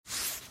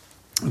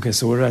Okay,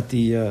 so we're at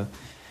the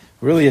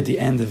really at the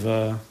end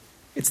of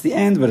it's the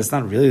end, but it's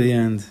not really the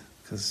end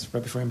because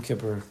right before Yom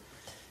Kippur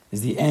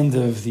is the end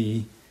of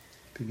the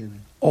beginning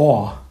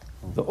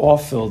the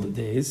awe-filled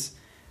days.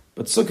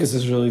 But Sukkot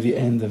is really the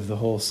end of the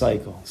whole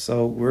cycle.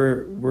 So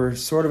we're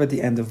sort of at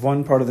the end of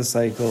one part of the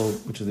cycle,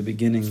 which is the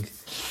beginning,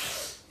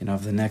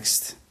 of the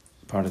next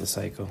part of the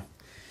cycle.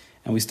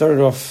 And we started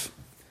off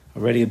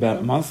already about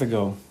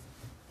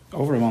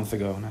over a month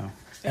ago now,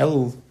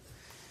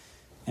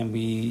 and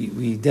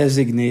we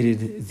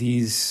designated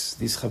these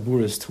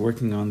chaburas to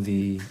working on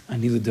the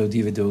Ani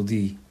L'Dodi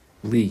V'Dodi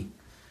Li,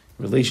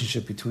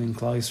 relationship between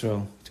Klal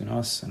Yisrael, between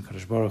us and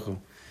Kadosh Baruch Hu.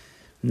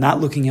 Not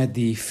looking at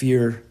the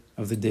fear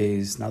of the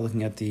days, not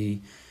looking at the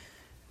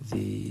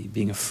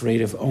being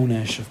afraid of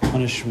onesh, of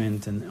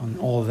punishment, and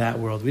all of that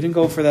world. We didn't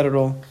go for that at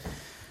all.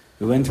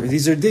 We went for,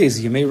 these are days,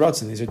 Yemei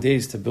Ratzon, these are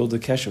days to build a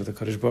kesher with the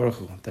Kadosh Baruch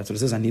Hu. That's what it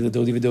says, Ani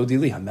L'Dodi V'Dodi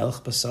Li,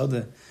 HaMelech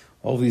B'Sadeh,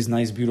 all these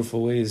nice,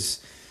 beautiful ways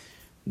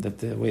that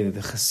the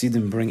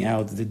Hasidim bring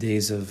out the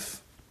days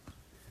of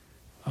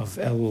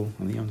Elul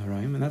and the Yom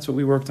Harayim, and that's what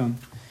we worked on.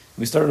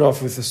 We started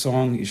off with a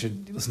song. You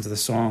should listen to the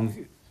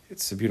song.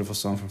 It's a beautiful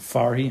song from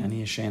Farhi,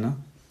 Ani Yeshena. I don't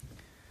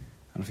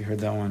know if you heard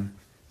that one.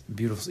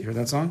 Beautiful. You heard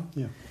that song?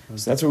 Yeah.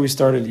 So that's where we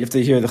started. You have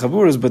to hear the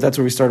chaburas, but that's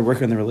where we started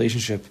working on the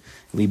relationship.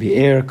 Libi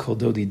Er, Kol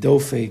Dodi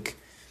Dofek,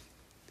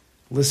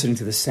 listening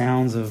to the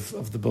sounds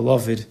of the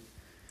beloved.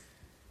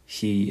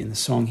 In the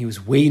song, he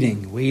was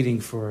waiting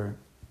for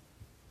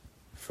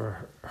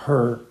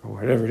her, or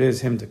whatever it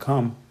is, him to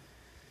come,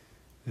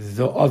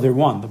 the other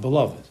one, the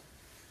beloved,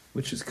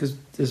 which is because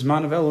the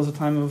Zman of El is a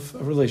time of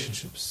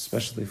relationships,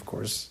 especially, of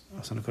course,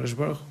 Asana Kodesh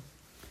Baruch Hu.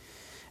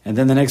 And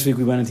then the next week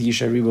we went into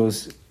Yishai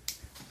Ribo's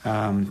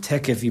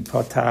Tekef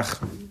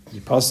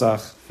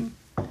Yipasach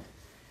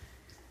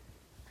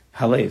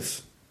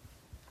Halev.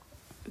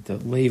 The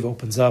Lev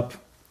opens up.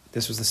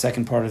 This was the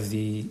second part of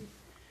the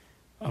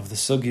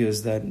sugya,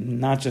 is that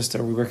not just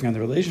are we working on the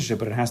relationship,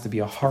 but it has to be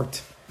a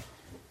heart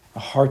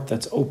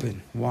that's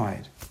open,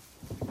 wide.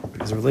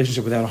 Because a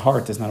relationship without a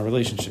heart is not a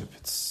relationship.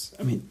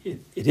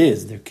 It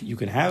is. You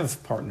can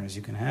have partners,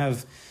 you can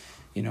have,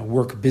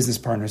 business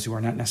partners who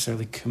are not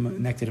necessarily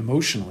connected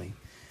emotionally.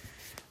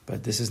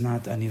 But this is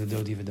not Ani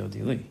L'Dodi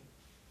V'Dodi Li.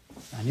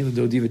 Ani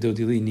L'Dodi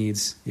V'Dodi Li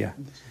needs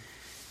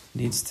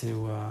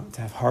to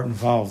have heart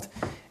involved.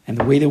 And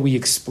the way that we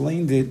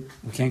explained it,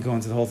 we can't go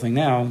into the whole thing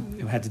now,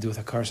 it had to do with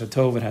Hakar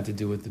Satov, it had to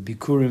do with the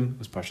Bikurim, it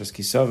was Parshas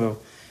Kisavo,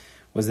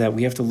 was that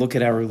we have to look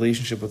at our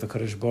relationship with the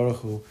Kadosh Baruch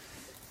Hu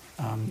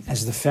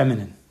as the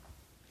feminine.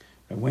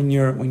 When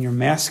you're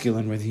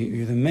masculine, whether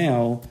you're the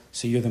male,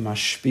 so you're the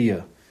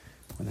mashpia,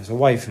 when there's a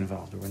wife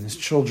involved, or when there's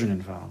children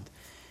involved.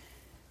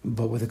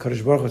 But with the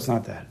Kadosh Baruch Hu, it's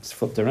not that. It's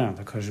flipped around.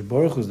 The Kadosh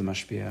Baruch Hu is the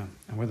mashpia,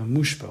 and we're the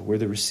mushpa, we're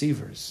the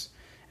receivers.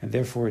 And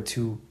therefore,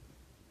 to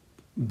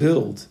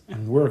build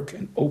and work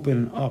and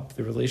open up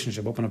the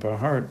relationship, open up our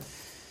heart,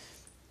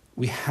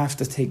 we have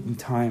to take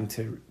time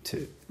to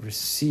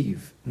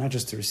receive, not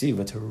just to receive,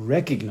 but to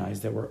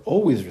recognize that we're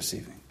always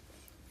receiving.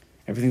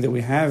 Everything that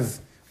we have,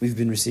 we've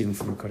been receiving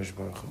from HaKadosh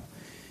Baruch Hu.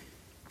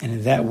 And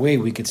in that way,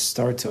 we could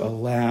start to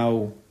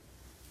allow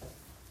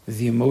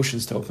the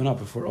emotions to open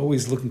up. If we're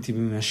always looking to be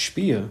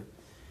mashpia,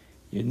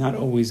 you're not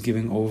always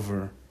giving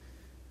over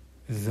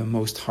the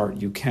most heart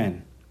you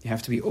can. You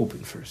have to be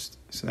open first.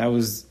 So that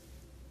was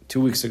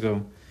 2 weeks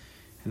ago.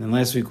 And then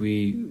last week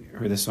we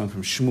heard a song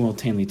from Shmuel,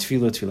 Tainli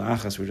Tefillah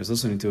Achas. We were just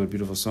listening to a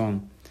beautiful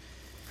song.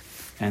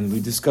 And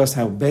we discussed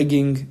how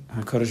begging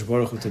HaKadosh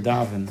Baruch Hu to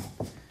daven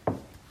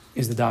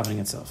is the davening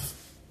itself.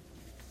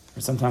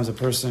 Or sometimes a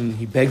person,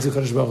 he begs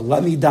HaKadosh Baruch Hu,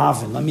 let me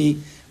daven, let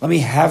me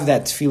have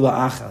that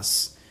Tefillah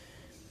Achas.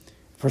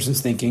 The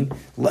person's thinking,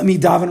 let me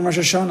daven on Rosh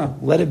Hashanah.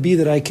 Let it be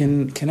that I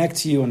can connect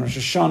to you on Rosh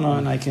Hashanah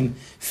and I can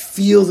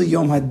feel the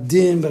Yom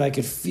Hadin, but I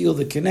can feel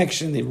the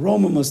connection, the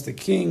Romamus, the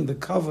king, the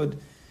kavod.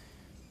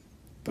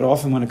 But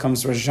often when it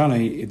comes to Rosh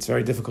Hashanah, it's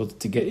very difficult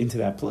to get into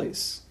that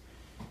place.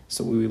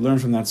 So what we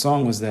learned from that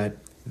song was that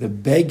the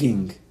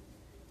begging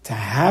to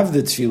have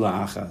the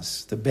Tefillah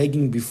Achas, the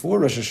begging before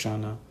Rosh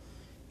Hashanah,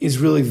 is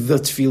really the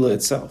Tefillah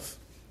itself.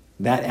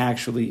 That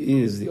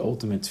actually is the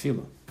ultimate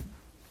Tefillah.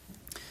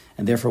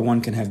 And therefore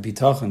one can have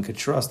bitachon, could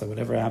trust that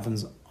whatever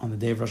happens on the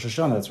day of Rosh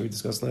Hashanah, that's what we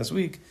discussed last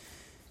week,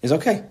 is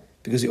okay.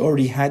 Because you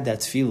already had that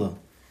Tefillah.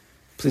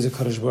 Please,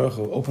 HaKadosh Baruch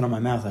Hu, open up my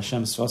mouth,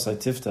 Hashem Svasai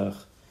Tiftach,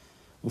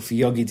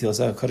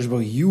 Kadosh Baruch Hu,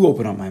 you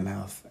open up my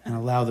mouth and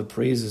allow the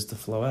praises to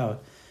flow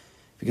out.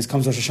 Because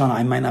comes Rosh Hashanah,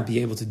 I might not be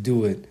able to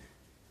do it.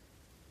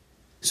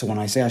 So when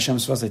I say Hashem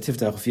Svasai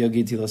Tiftach,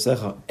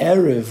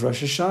 Erev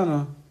Rosh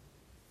Hashanah,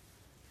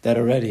 that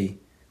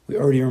we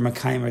already are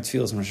Makayim our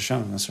tefillas in Rosh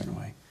Hashanah in a certain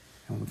way.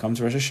 And when we come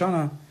to Rosh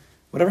Hashanah,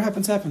 whatever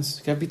happens, happens.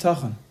 You can't be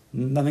bitachon.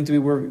 Nothing to be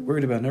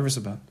worried about, nervous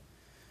about.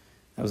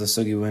 That was a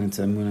sugi we went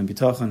into Emunah and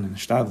bitachon and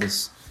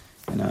shtadlis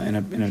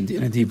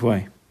in a deep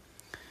way.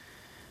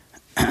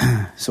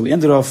 So we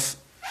ended off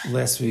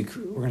last week.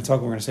 We're going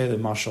to say the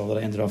mashal that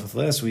I ended off with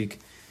last week,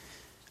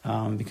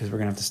 because we're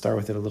going to have to start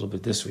with it a little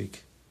bit this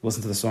week.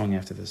 Listen to the song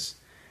after this.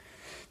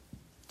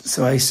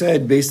 So I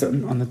said, based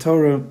on the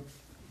Torah,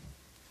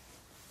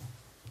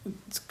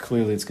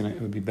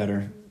 it would be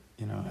better,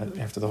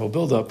 after the whole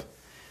build-up.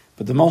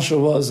 But the Malsha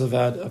was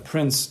about a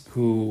prince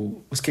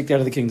who was kicked out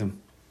of the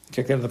kingdom,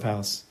 kicked out of the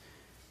palace.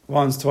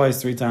 Once,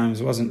 twice, three times.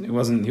 He wasn't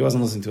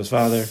listening to his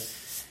father.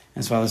 And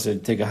his father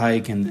said, take a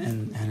hike,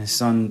 and his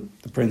son,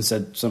 the prince,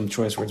 said some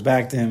choice words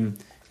back to him,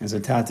 and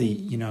said, Tati,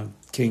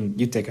 King,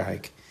 you take a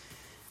hike.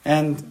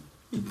 And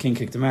the king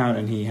kicked him out,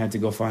 and he had to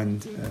go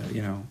find,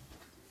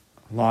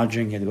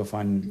 lodging. He had to go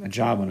find a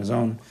job on his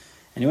own.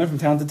 And he went from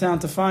town to town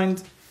to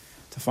find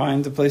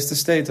a place to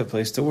stay, a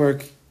place to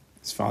work.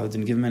 His father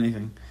didn't give him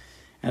anything.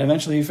 And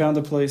eventually he found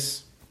a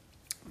place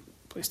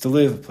to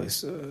live, a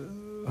place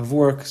of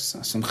work,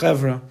 some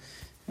chevra,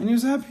 and he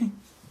was happy.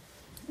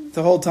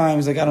 The whole time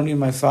he's like, I don't need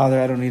my father,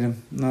 I don't need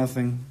him,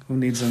 nothing. Who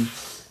needs him?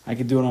 I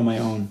could do it on my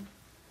own.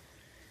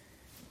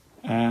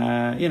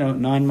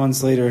 9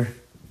 months later,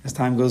 as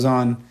time goes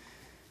on,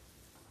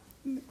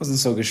 it wasn't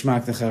so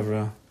geschmack, the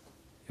chevra.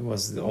 It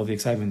was, all the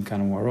excitement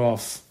kind of wore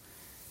off.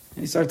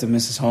 And he started to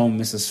miss his home,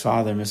 miss his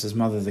father, miss his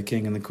mother, the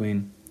king and the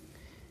queen.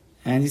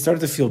 And he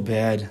started to feel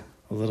bad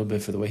a little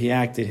bit for the way he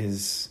acted.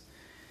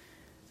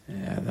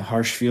 The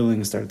harsh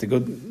feelings started to go,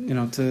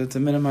 to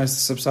minimize, to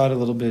subside a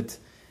little bit.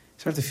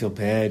 He started to feel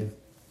bad.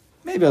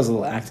 Maybe I was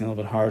acting a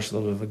little bit harsh, a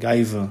little bit of a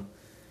gaiva.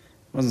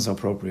 It wasn't so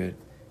appropriate.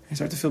 He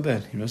started to feel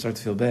bad. He really started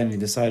to feel bad, and he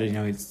decided,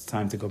 it's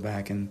time to go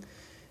back and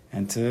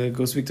to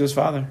go speak to his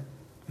father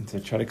and to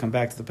try to come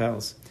back to the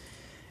palace.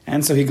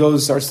 And so he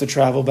starts to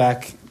travel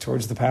back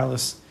towards the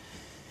palace.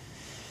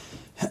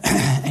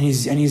 And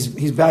he's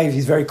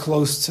very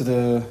close to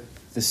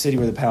the city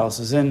where the palace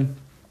is in.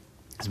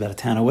 It's about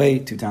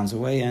 2 towns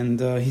away, and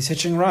he's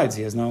hitching rides.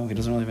 He doesn't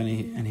really have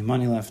any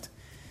money left.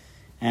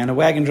 And a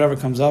wagon driver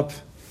comes up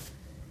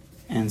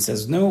and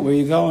says, "No, where are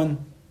you going?"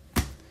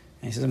 And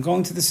he says, "I'm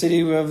going to the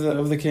city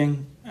of the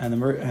king." And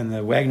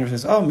the wagon driver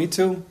says, "Oh, me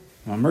too.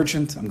 I'm a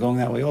merchant. I'm going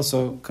that way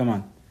also. Come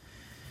on."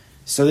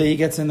 So then he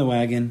gets in the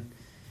wagon,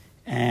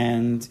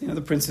 and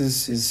the prince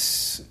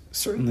is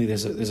certainly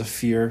there's a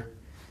fear.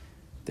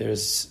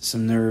 There's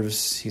some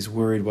nerves. He's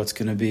worried what's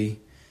going to be,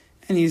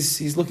 and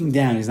he's looking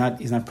down. He's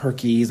not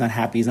perky. He's not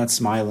happy. He's not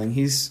smiling.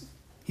 He's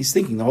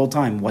thinking the whole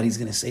time what he's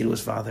going to say to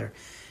his father.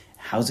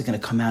 How's it going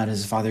to come out?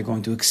 Is his father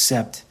going to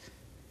accept?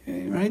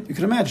 Right? You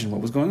can imagine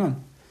what was going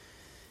on.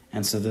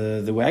 And so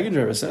the wagon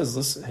driver says,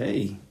 "Listen,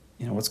 hey,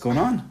 what's going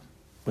on?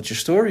 What's your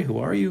story? Who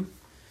are you?"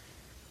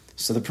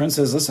 So the prince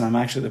says, "Listen, I'm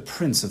actually the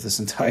prince of this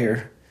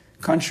entire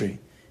country."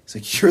 He's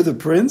like, "You're the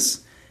prince?"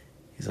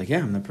 He's like, "Yeah,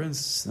 I'm the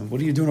prince. And what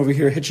are you doing over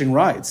here hitching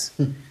rides?"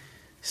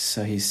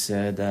 So he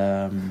said,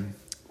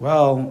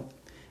 "Well,"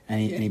 and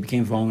he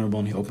became vulnerable,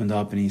 and he opened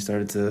up, and he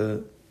started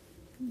to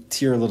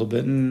tear a little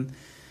bit, and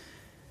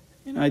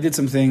I did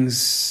some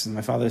things, and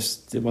my father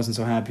wasn't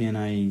so happy, and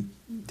I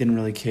didn't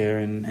really care,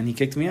 and he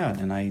kicked me out,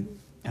 and I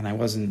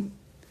wasn't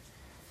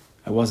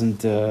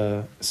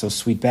so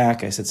sweet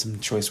back. I said some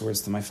choice words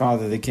to my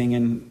father, the king,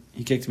 and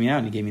he kicked me out,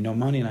 and he gave me no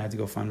money, and I had to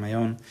go find my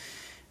own.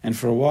 And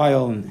for a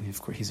while, and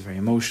of course he's very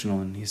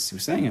emotional, and he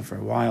was saying it, for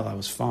a while I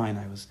was fine,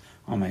 I was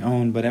on my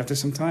own, but after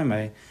some time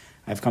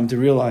I've come to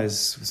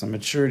realize with some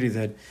maturity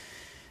that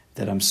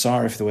I'm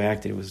sorry for the way I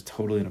acted. It was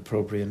totally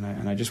inappropriate,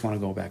 and I just want to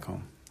go back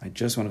home. I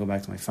just want to go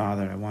back to my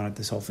father. I wanted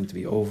this whole thing to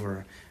be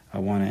over. I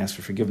want to ask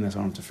for forgiveness. I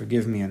want him to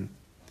forgive me. And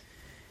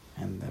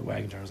the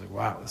wagon driver was like,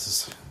 "Wow, this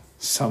is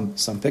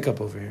some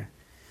pickup over here."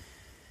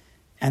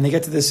 And they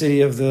get to the city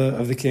of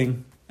the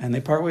king, and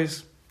they part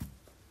ways.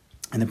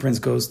 And the prince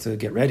goes to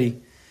get ready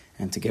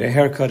and to get a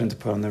haircut and to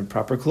put on the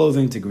proper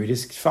clothing to greet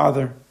his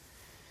father.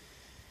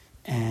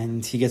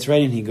 And he gets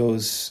ready and he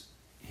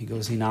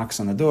knocks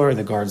on the door.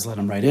 The guards let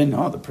him right in.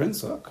 "Oh, the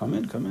prince, come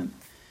in.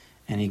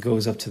 And he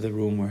goes up to the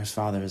room where his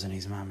father is, and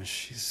he's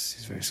mamish.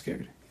 He's very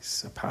scared.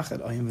 He's a pachad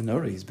ayim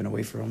v'nora. He's been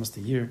away for almost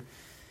a year.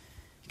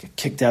 He got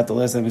kicked out the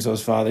last time he saw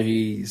his father.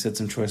 He said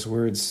some choice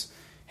words.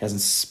 He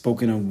hasn't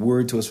spoken a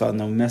word to his father,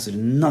 no message,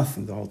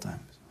 nothing the whole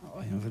time.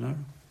 Ayim v'nora.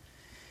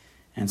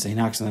 And so he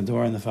knocks on the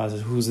door, and the father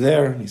says, "Who's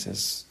there?" And he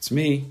says, "It's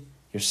me,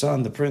 your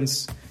son, the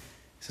prince."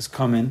 He says,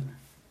 "Come in."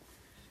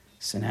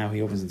 So now he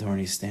opens the door,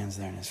 and he stands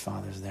there, and his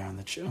father's there on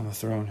the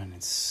throne, and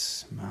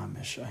it's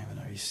mamish ayim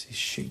v'nora. He's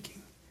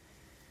shaking.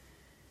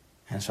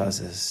 And his father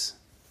says,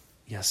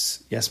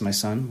 yes, my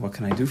son, what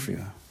can I do for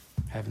you?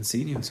 I haven't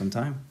seen you in some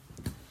time.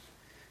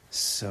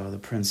 So the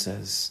prince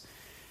says,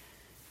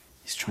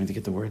 he's trying to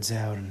get the words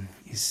out, and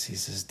he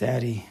says,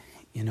 "Daddy,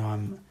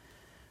 I'm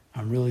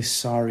really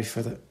sorry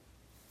for the..."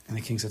 And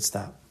the king said,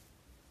 "Stop.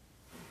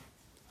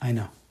 I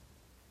know."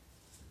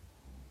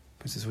 The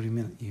prince says, "What do you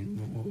mean?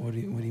 What do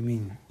you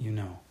mean, you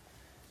know?"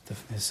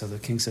 So the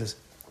king says,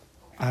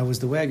 "I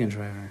was the wagon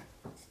driver.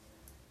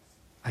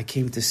 I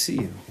came to see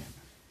you."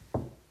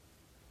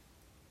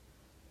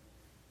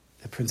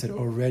 The prince had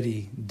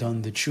already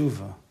done the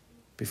teshuva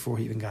before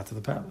he even got to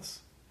the palace.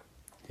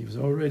 He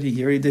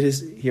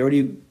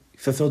already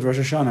fulfilled Rosh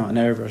Hashanah and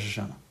Erev Rosh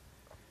Hashanah.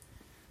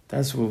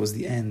 That's what was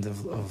the end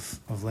of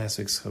last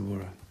week's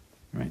Chabura,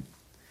 right?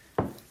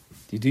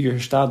 You do your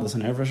hishtadlus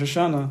on Erev Rosh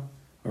Hashanah,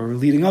 or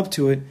leading up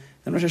to it,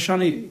 then Rosh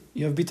Hashanah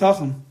you have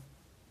bitachon,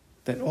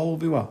 that all will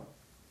be well.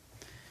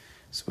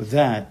 So with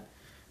that,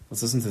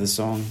 let's listen to the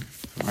song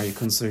from Aryeh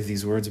Kunstler,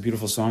 These Words, a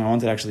beautiful song. I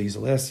wanted to actually use it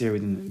last year, it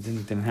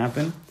didn't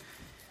happen.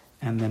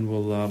 And then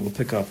we'll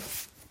pick up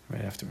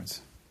right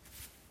afterwards.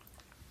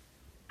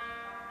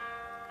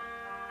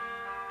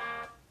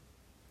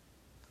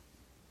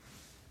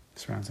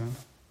 Surround sound?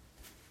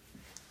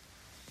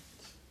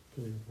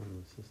 You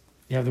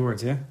have the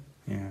words, yeah?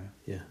 Yeah.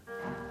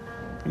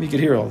 Maybe you could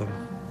hear all of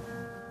them.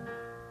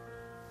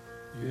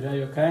 You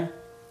okay?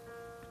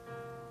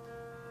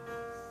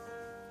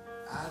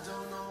 I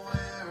don't know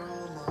where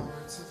all my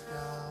words have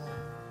gone.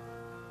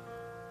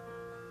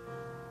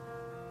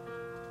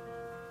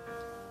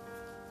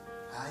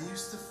 I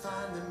used to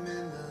find them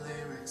in the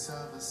lyrics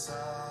of a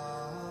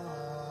song.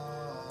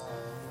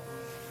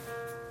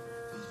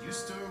 They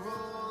used to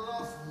roll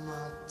off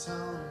my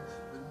tongue,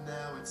 but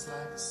now it's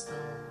like a stone.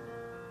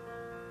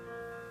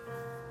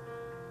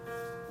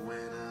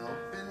 When I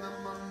open up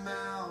my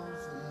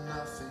mouth and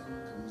nothing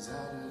comes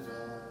out at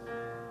all.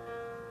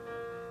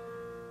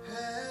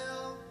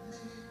 Help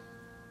me,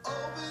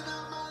 open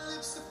up my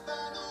lips to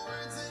find the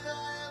words that I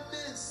have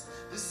missed.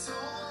 There's so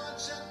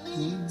much I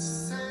need to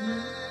say.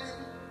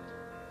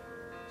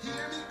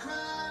 Hear me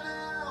crying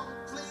out,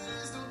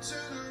 please don't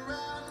turn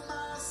around.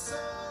 My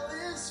soul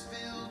is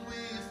filled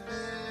with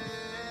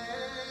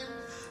pain.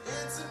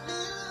 Answer me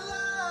with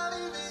love,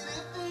 even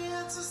if the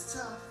answer's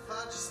tough.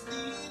 I just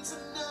need to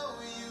know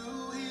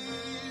you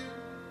hear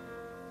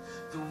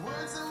the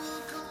words that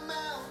will come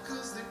out,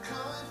 'cause they're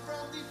coming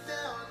from deep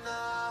down. I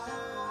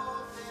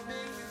hope they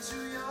make it to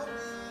your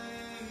ears.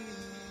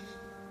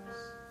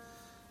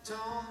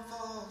 Don't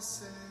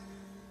forsake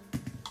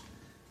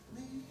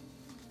me,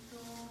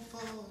 don't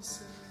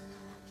forsake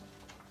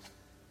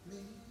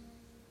me.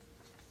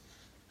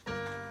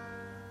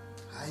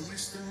 I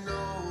used to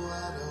know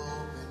how to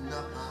open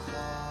up my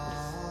heart.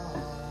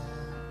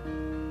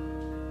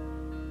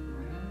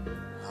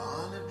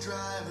 On a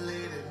drive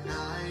late at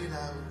night, I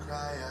would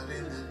cry out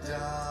in the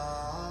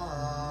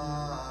dark.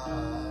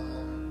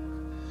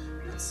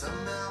 But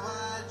somehow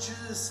I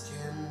just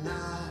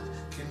cannot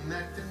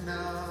connect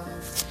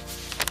enough.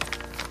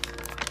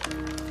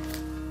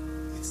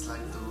 It's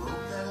like the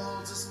rope that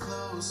holds us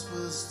close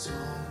was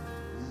torn,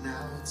 and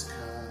now it's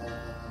cut.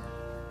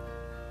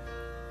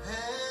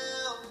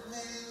 Help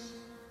me,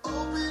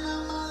 open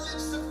up my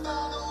lips to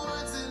find the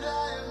words that I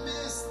have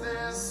missed.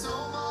 There's so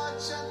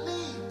much I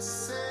need to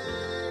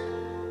say.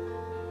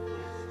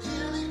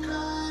 Hear me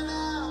crying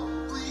out,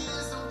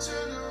 please don't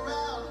turn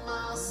around.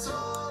 My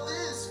soul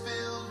is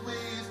filled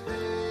with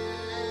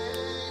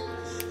pain.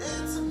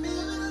 Answer me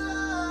with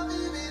love,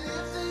 even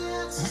if the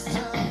answer's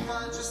tough.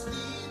 I just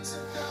need to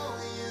know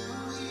you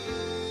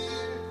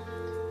hear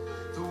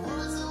the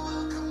words that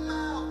will come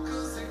out,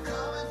 'cause they're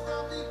coming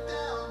from deep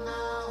down. I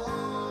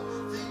hope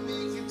they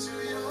make it to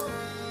your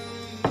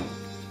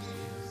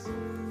ears.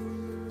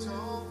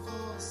 Don't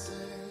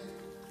forsake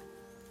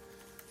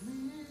me,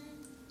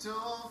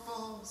 don't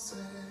forsake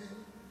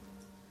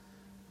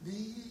me.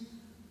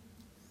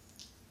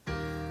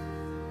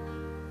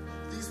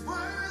 These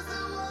words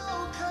that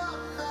won't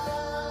come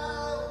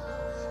out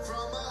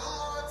from a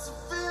heart so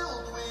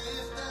filled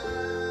with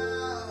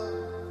doubt.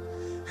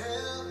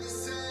 Help me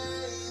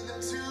say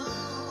them to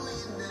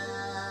you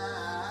now.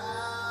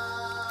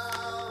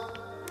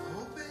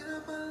 Open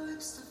up my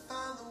lips to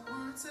find the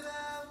words that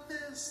I've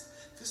missed.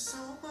 There's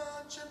so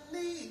much I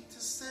need to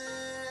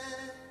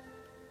say.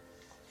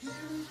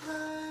 Hear me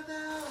crying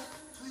out,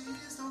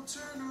 please don't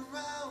turn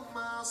around.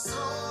 My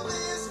soul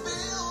is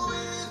filled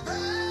with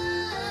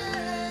pain.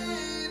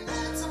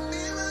 Answer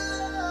me with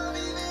love,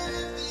 even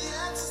if the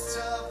answer's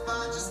tough. I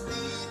just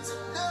need to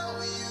know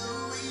you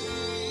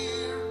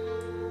hear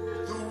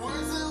the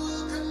words that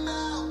will come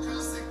out,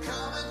 'cause they're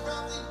coming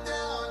from deep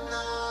down. I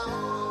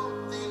hope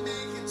they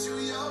make it to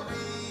your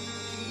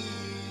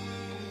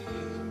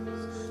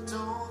ears.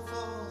 Don't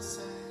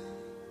forsake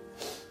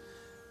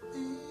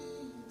me,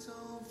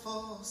 don't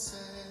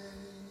forsake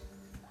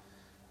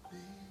me.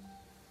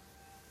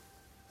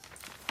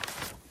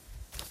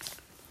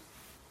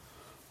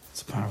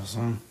 It's a powerful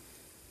song.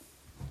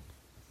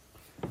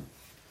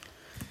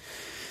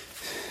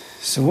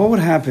 So what would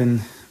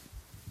happen?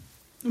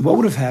 What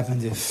would have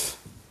happened if,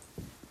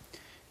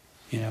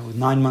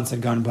 9 months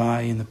had gone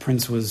by and the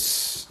prince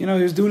was, he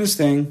was doing his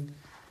thing.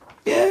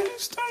 Yeah, he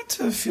started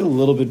to feel a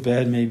little bit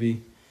bad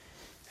maybe.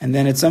 And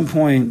then at some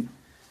point,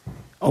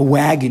 a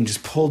wagon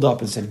just pulled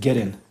up and said, "Get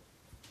in.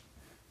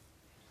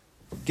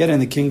 Get in,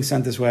 the king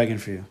sent this wagon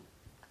for you."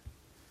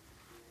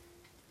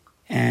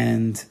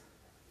 And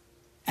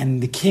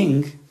the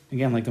king,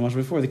 again, like the much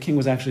before, the king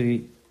was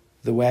actually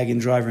the wagon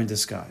driver in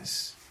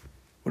disguise.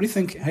 What do you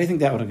think? How do you think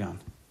that would have gone?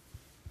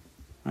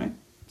 Right?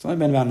 It's only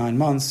been about 9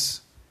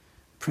 months.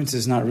 Prince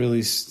is not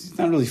really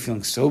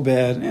feeling so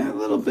bad. Yeah, a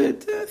little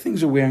bit.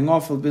 Things are wearing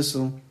off a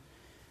little.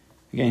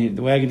 Again,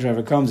 the wagon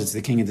driver comes. It's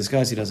the king in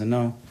disguise. He doesn't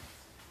know.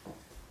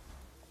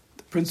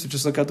 The prince would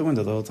just look out the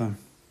window the whole time.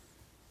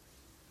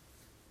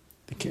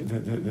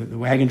 The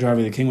wagon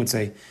driver, the king would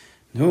say,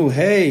 "No,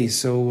 hey,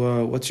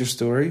 so what's your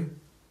story?"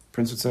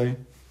 Prince would say,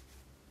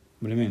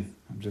 "What do you mean?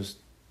 I'm just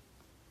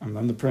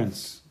I'm the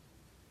prince.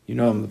 You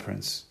know I'm the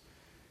prince.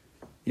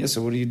 Yeah,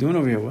 so what are you doing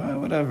over here? Well,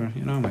 whatever.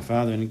 You know, my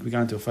father, and we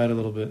got into a fight a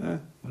little bit.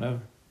 Whatever.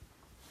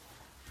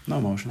 No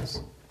emotions.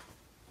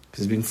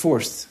 Because he's being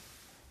forced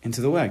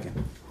into the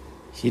wagon.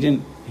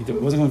 It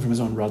wasn't coming from his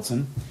own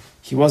ratzon.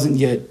 He wasn't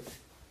yet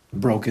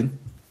broken.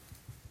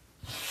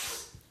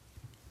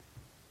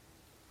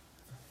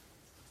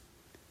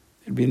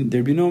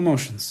 There'd be no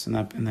emotions in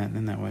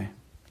that way.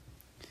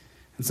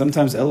 And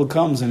sometimes El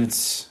comes and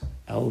it's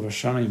El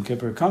Rosh Hashanah Yom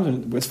Kippur comes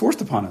and it's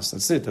forced upon us.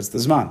 That's it. That's the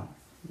Zman.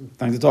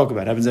 Nothing to talk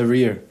about. It happens every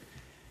year.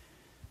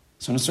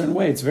 So in a certain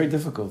way, it's very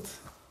difficult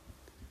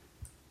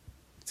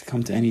to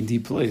come to any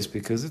deep place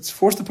because it's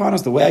forced upon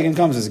us. The wagon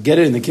comes, says, get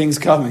in, the king's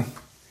coming.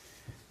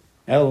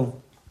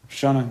 El,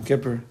 Shana,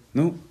 Kippur.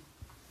 No.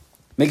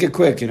 Make it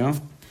quick,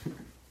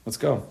 Let's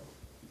go.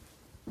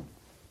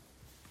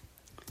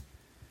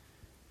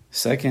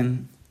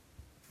 Second,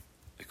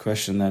 a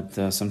question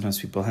that sometimes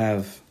people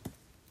have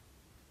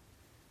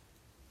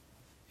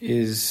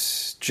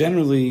is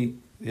generally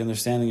the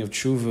understanding of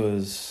teshuva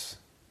is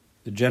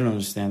the general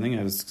understanding.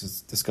 I was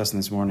discussing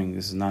this morning.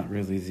 This is not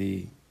really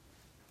the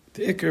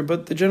ikar,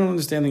 but the general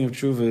understanding of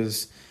teshuva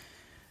is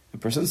a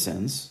person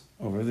sins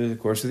over the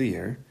course of the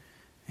year,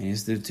 and he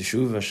has to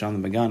teshuva,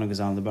 shalom beganu,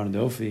 gazal lebar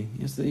dofi.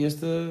 He has to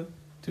do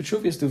teshuva,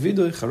 he has to do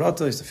vidui, charata,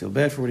 he has to feel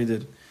bad for what he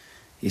did.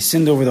 He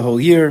sinned over the whole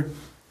year.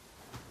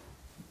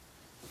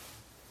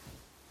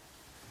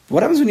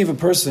 What happens when you have a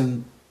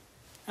person,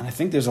 and I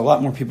think there's a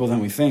lot more people than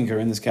we think are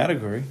in this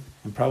category,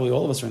 and probably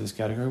all of us are in this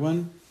category,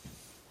 when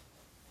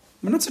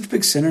we're not such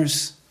big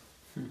sinners.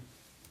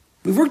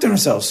 We've worked on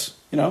ourselves,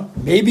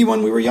 Maybe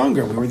when we were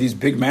younger, we were these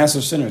big,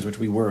 massive sinners, which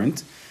we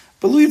weren't.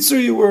 But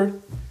Luitzer, you were.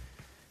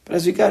 But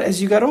as you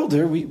got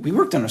older, we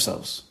worked on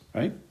ourselves,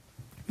 right?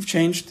 We've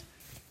changed.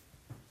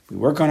 We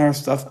work on our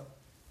stuff.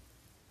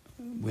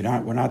 We're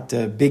not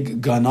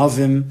big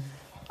ganavim.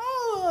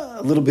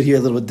 A little bit here, a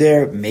little bit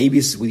there. Maybe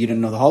you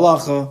didn't know the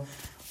halacha.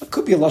 It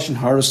could be a lashon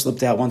hara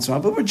slipped out once in a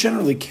while, but we're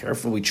generally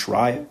careful. We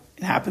try.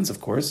 It happens,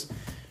 of course.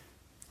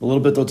 A little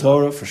bit of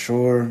Torah, for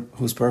sure.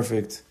 Who's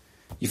perfect?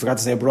 You forgot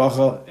to say a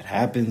bracha. It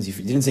happens. If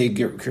you didn't say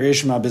Kriya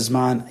Shema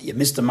Bizman, you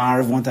missed a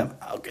Marav one time.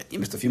 Okay, you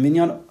missed a few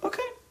minyan.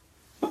 Okay.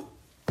 Well,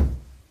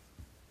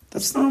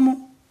 that's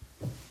normal.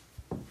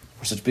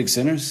 We're such big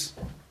sinners.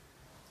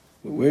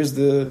 What does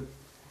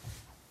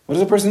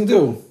a person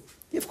do?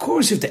 Of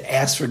course you have to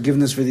ask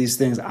forgiveness for these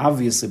things,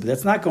 obviously, but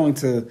it's not going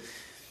to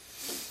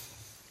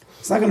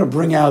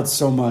bring out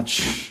so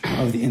much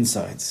of the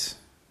insides.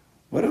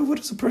 What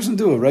does a person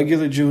do? A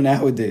regular Jew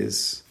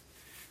nowadays,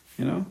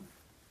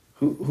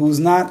 who's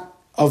not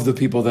of the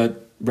people that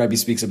Rabbi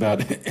speaks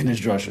about in his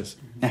drushes.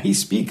 Now he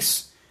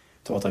speaks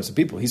to all types of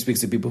people. He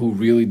speaks to people who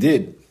really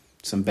did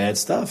some bad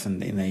stuff,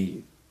 and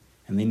they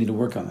need to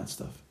work on that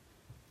stuff.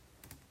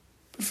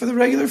 But for the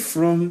regular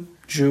frum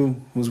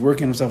Jew who's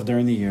working himself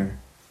during the year,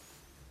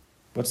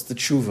 what's the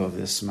teshuva of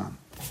this man?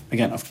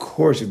 Again, of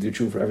course you do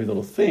teshuva for every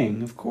little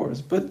thing, of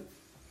course, but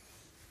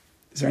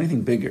is there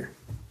anything bigger?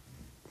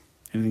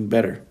 Anything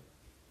better?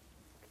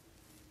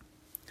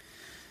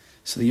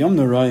 So the Yom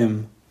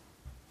Norayim,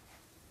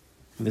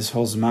 this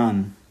whole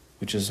Zman,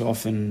 which is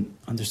often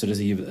understood as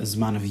a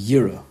Zman of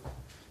Yira.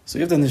 So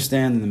you have to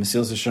understand, and the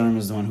Mesilas Yesharim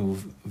is the one who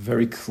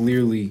very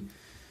clearly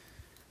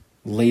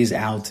lays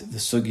out the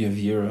sugya of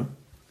Yira.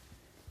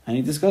 And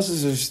he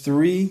discusses there's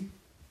three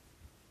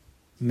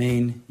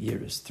main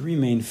yiras, three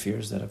main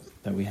fears that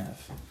we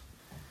have.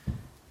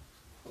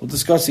 We'll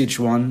discuss each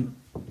one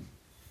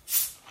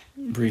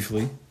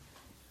briefly.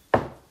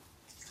 The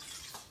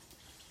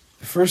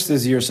first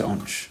is Yiras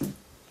HaOnish.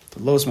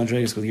 The lowest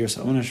madrega is called Yiras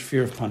HaOnish,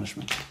 fear of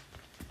punishment.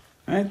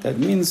 Right? That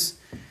means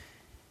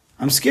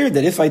I'm scared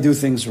that if I do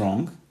things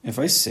wrong, if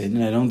I sin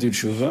and I don't do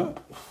teshuva, I'm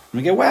going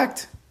to get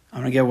whacked. I'm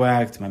going to get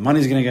whacked. My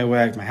money's going to get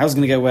whacked. My house is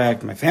going to get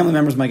whacked. My family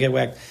members might get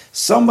whacked.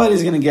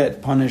 Somebody's going to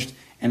get punished,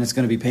 and it's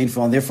going to be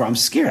painful, and therefore I'm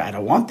scared. I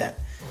don't want that.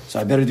 So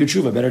I better do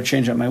teshuva. I better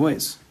change up my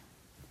ways.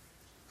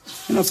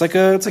 It's like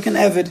an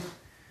eved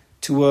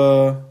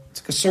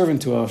it's like a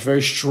servant to a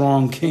very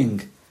strong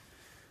king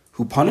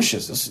who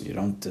punishes us. You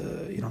don't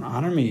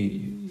honor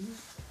me.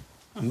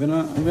 I'm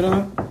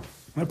gonna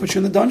put you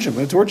in the dungeon. I'm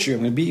gonna torture you.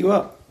 I'm gonna beat you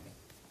up.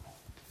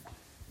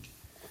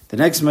 The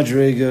next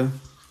madrega,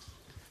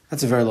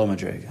 that's a very low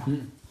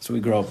madrega. So we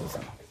grow up with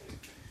them.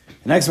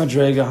 The next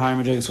madrega, higher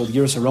madrega, is called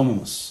Yiras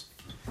HaRomamus.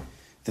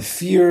 The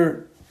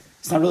fear,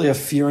 it's not really a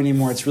fear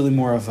anymore. It's really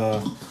more of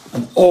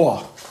an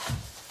awe.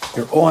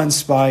 You're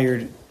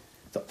awe-inspired.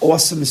 The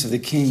awesomeness of the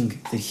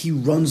king, that he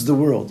runs the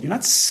world. You're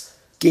not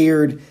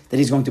scared that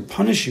he's going to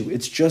punish you.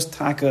 It's just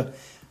taka.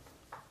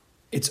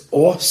 It's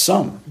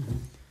awesome.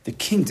 The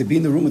king, to be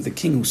in the room with the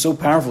king who's so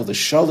powerful, the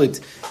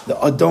shalit, the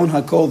adon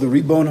hakol, the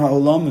ribon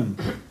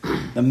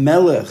ha'olamim, the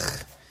melech,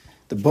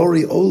 the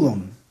bori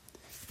olam.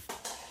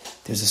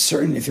 There's a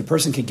certain, if a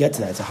person can get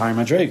to that, it's a higher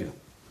madrega.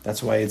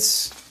 That's why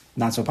it's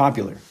not so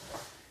popular.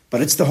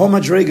 But it's the whole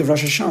madrega of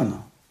Rosh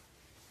Hashanah.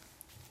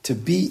 To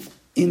be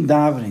in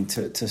davening,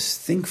 to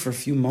think for a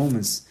few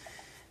moments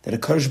that a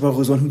Kadosh Baruch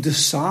Hu is one who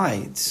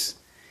decides.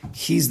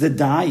 He's the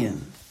dayan.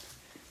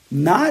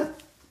 Not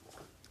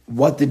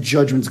what the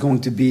judgment's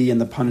going to be and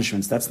the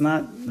punishments. That's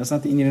not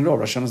the Indian at all.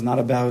 Rosh Hashanah is not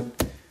about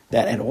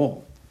that at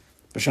all.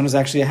 Rosh Hashanah is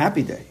actually a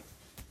happy day.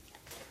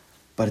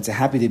 But it's a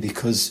happy day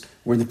because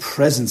we're in the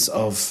presence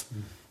of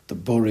the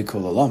Borei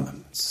Kol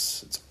Olamim.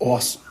 It's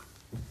awesome.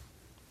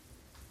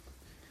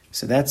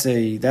 So that's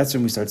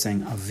when we start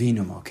saying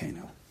Avinu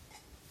Malkeinu.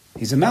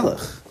 He's a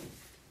melech,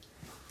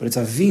 but it's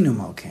Avinu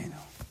Malkeinu.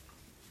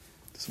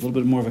 It's a little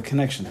bit more of a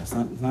connection. It's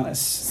not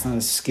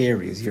as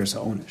scary as Yiras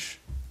HaOnish.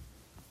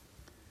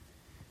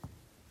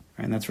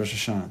 Right, and that's Rosh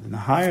Hashanah. And the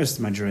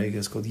highest Madrega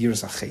is called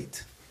Yiras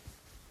HaChet.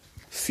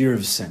 Fear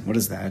of sin. What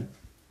is that?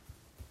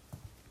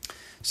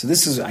 So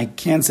I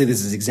can't say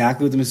this is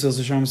exactly what the Mesilas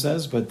Yesharim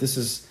says, but this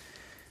is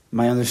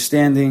my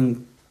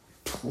understanding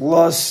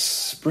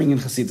plus bringing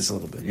Chassidus a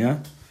little bit, yeah?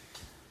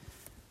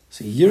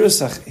 So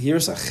Yiras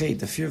HaChet,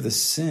 the fear of the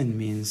sin,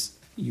 means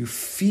you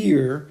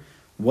fear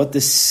what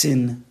the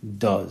sin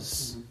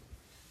does.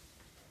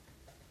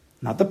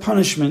 Not the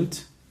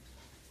punishment,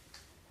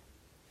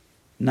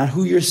 not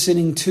who you're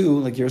sinning to,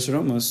 like Yiras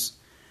HaRomos,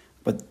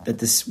 but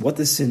what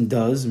the sin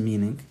does,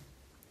 meaning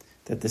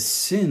that the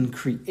sin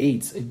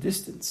creates a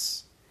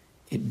distance.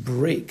 It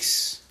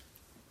breaks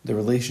the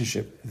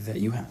relationship that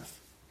you have.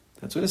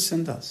 That's what a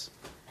sin does.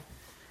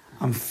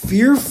 I'm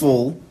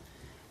fearful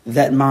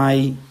that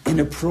my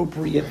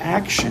inappropriate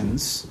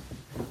actions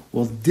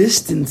will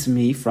distance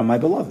me from my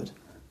beloved.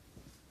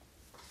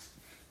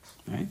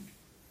 Right?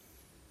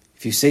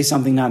 If you say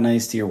something not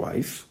nice to your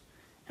wife,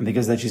 and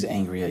because that she's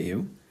angry at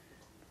you,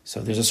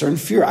 so there's a certain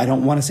fear. I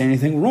don't want to say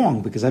anything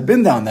wrong because I've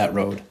been down that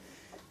road,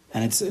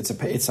 and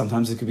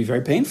sometimes it could be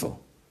very painful.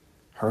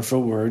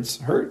 Hurtful words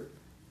hurt.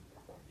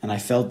 And I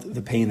felt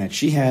the pain that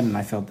she had, and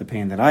I felt the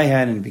pain that I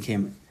had, and it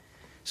became...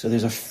 So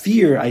there's a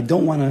fear. I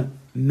don't want to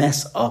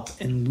mess up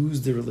and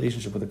lose the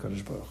relationship with the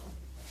Kadosh Baruch Hu.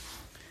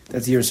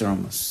 That's Yiras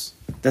HaRomos.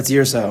 That's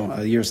Yiras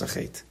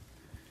HaChet.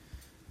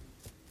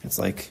 It's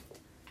like...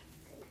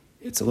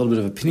 It's a little bit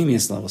of a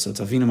Pnimius level. So it's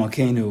Avinu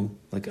Malkeinu,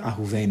 like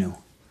Ahuvenu.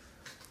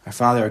 Our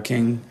Father, our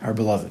King, our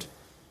Beloved.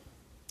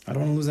 I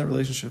don't want to lose that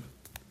relationship.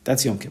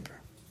 That's Yom Kippur.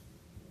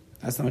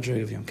 That's the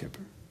majority of Yom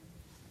Kippur.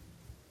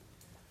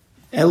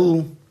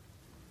 Elul...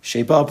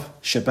 Shape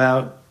up, ship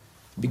out.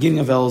 Beginning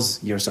of El's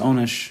Yiras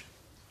HaOnish,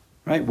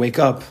 right? Wake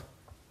up,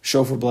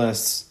 shofar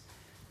blasts.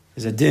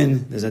 There's a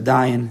din, there's a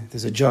dayan,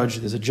 there's a judge,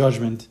 there's a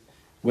judgment.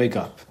 Wake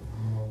up.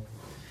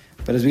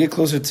 But as we get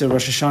closer to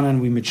Rosh Hashanah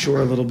and we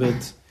mature a little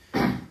bit,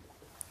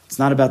 it's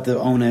not about the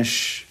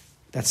Onesh.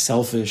 That's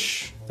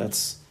selfish.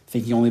 That's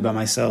thinking only about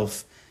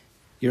myself.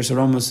 Yiras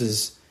HaRomos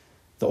is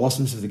the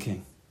awesomeness of the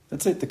king.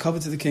 That's it, the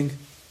covet of the king.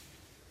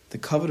 The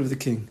covet of the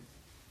king.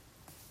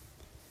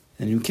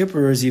 And Yom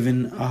Kippur is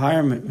even a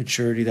higher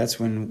maturity. That's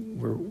when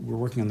we're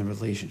working on the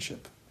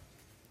relationship.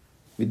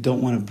 We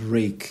don't want to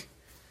break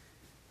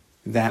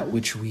that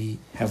which we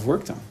have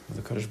worked on with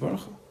the Kadosh Baruch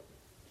Hu.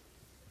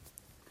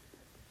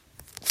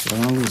 So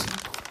I don't want to lose it.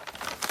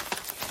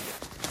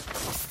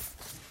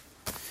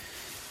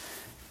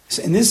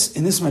 So in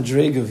this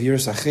madrega of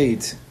Yiras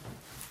HaChet,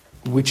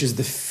 which is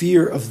the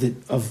fear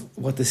of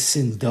what the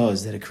sin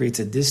does, that it creates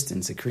a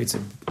distance, it creates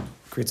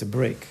a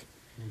break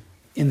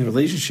in the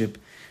relationship.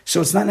 So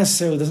it's not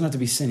necessarily, it doesn't have to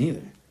be sin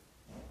either.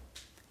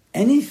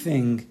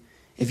 Anything,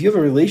 if you have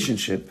a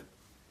relationship,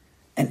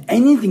 and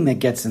anything that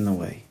gets in the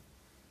way,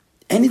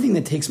 anything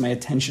that takes my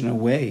attention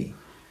away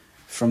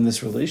from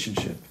this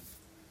relationship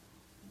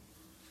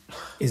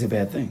is a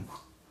bad thing.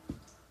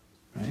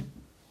 Right?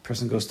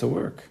 Person goes to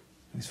work.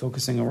 He's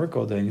focusing on work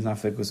all day and he's not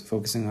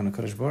focusing on a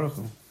Kadosh Baruch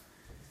Hu.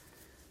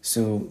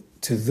 So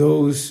to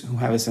those who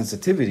have a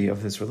sensitivity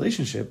of this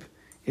relationship,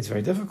 it's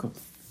very difficult.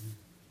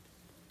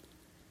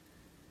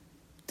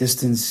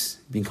 Distance,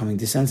 becoming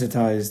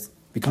desensitized,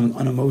 becoming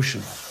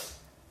unemotional.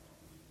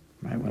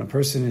 Right? When a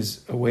person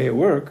is away at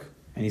work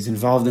and he's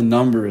involved in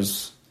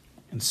numbers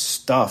and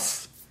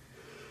stuff,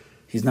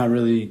 he's not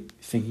really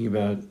thinking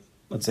about,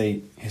 let's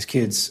say, his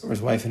kids or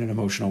his wife in an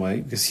emotional way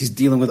because he's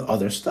dealing with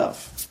other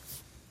stuff.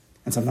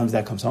 And sometimes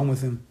that comes home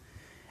with him.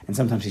 And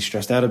sometimes he's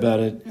stressed out about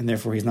it, and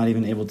therefore he's not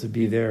even able to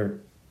be there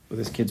with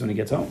his kids when he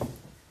gets home.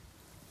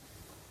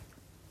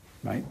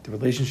 Right? The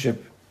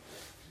relationship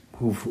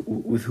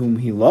with whom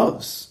he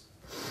loves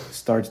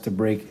starts to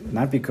break,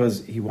 not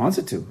because he wants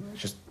it to.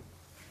 It's just,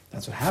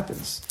 that's what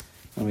happens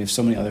when we have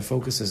so many other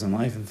focuses in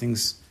life and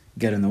things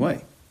get in the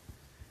way.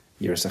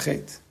 Yiras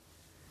HaChet.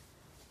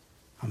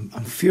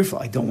 I'm fearful.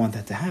 I don't want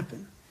that to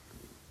happen.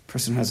 A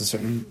person who has a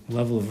certain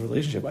level of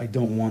relationship, I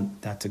don't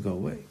want that to go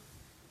away.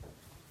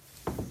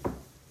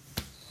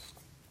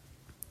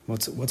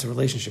 What's a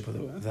relationship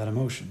with that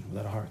emotion,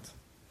 with that heart?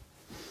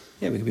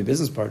 Yeah, we could be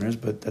business partners,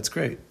 but that's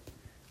great.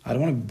 I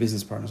don't want to be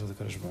business partners with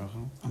the Kadosh Baruch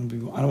Hu.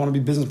 I don't want to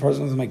be business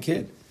partners with my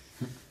kid.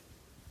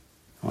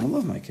 I want to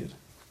love my kid.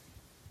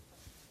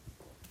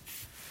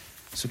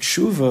 So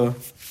teshuva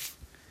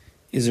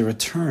is a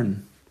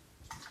return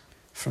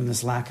from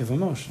this lack of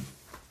emotion,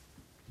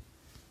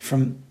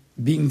 from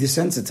being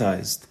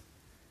desensitized,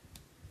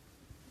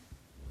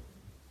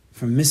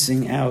 from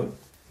missing out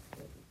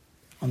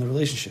on the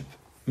relationship,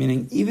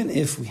 Meaning, even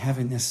if we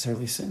haven't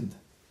necessarily sinned,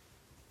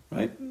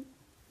 right?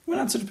 We're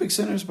not such big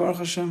sinners, Baruch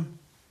Hashem.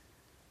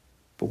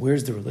 But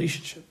where's the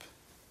relationship?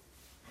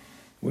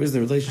 Where's the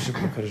relationship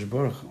with HaKadosh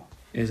Baruch Hu?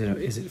 Is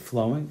it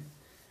flowing?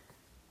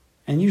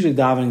 And usually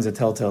davening is a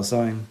telltale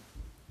sign.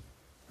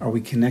 Are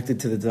we connected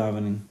to the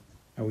davening?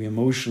 Are we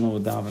emotional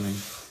with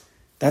davening?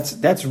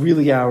 That's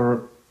really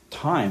our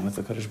time with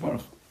the HaKadosh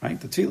Baruch Hu, right?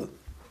 The tefillah.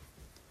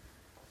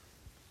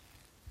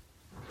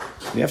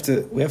 We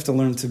have to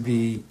learn to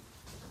be.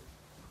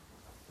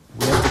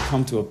 We have to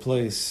come to a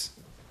place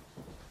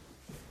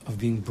of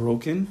being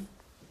broken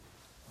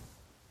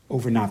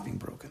over not being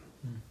broken.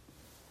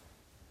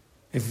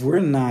 If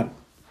we're not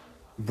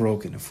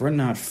broken, if we're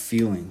not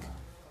feeling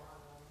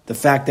the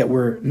fact that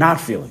we're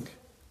not feeling,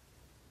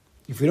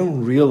 if we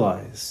don't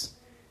realize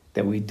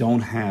that we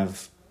don't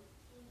have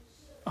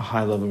a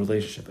high-level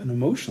relationship, an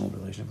emotional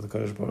relationship with the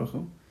Kadosh Baruch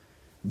Hu,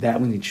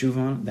 that we need tshuva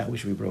on, that we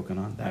should be broken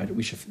on, that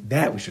we should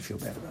feel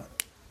bad about.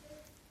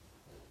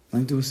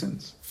 Nothing to do with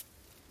sins.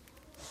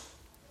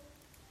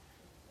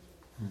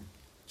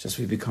 Just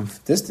we become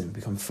distant,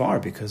 become far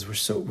because we're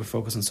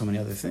focused on so many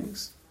other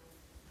things.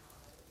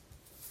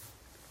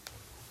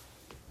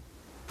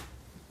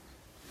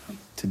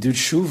 To do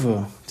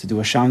tshuva, to do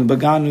Hasham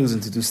Baganus,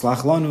 and to do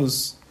Slach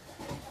Lanus,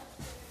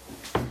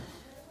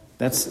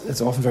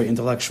 that's often very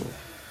intellectual.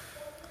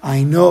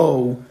 I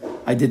know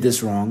I did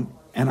this wrong,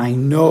 and I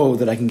know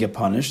that I can get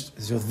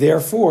punished. So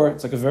therefore,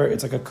 it's like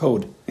a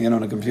code,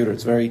 on a computer.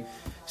 It's very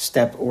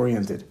step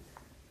oriented.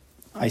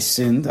 I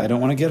sinned. I don't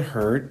want to get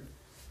hurt.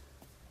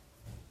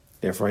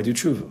 Therefore, I do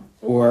tshuva.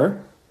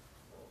 Or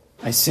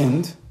I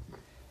sinned,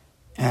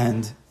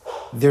 and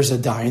there's a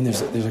dying,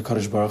 there's a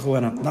Kadosh Baruch Hu,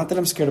 and not that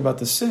I'm scared about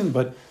the sin,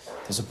 but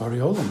there's a Bari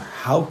Olam.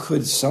 How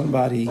could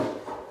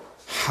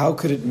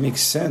it make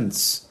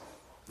sense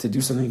to do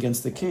something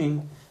against the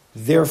king?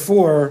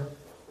 Therefore,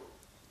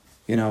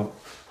 I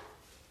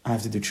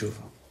have to do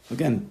tshuva.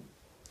 Again,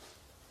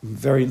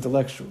 very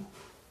intellectual.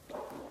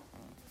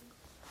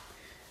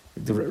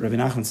 The Rabbi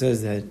Nachman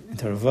says that in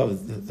Torah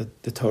Vav,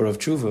 the Torah of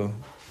tshuva,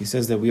 he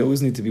says that we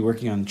always need to be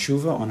working on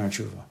tshuva on our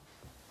tshuva.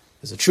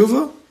 There's a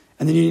tshuva,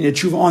 and then you need a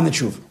tshuva on the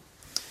tshuva.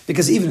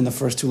 Because even in the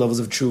first two levels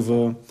of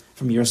tshuva,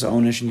 from Yersa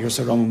Onish and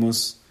Yersa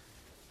Romamus,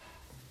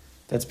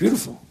 that's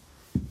beautiful.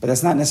 But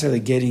that's not necessarily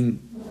getting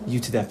you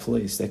to that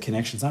place, that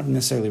connection. It's not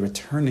necessarily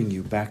returning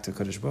you back to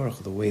Kadosh Baruch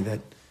Hu the way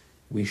that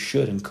we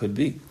should and could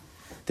be.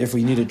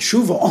 Therefore, you need a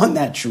tshuva on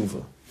that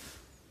tshuva.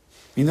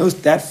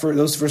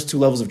 Those first two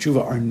levels of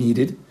tshuva are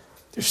needed.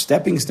 They're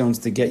stepping stones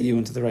to get you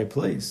into the right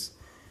place.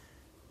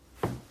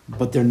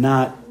 But they're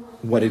not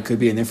what it could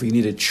be, and therefore you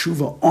need a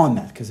tshuva on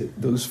that, because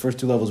those first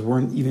two levels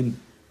weren't even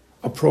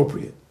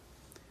appropriate.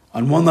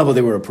 On one level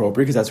they were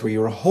appropriate, because that's where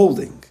you were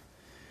holding.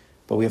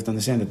 But we have to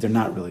understand that they're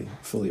not really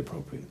fully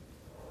appropriate.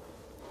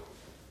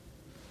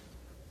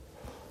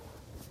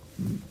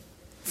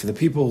 For the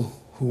people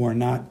who are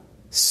not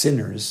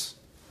sinners,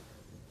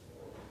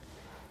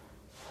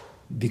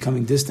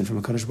 becoming distant from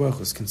a Kadosh Baruch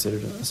Hu is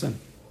considered a sin.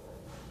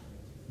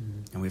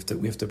 And we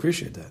have to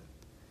appreciate that.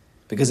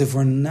 Because if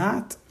we're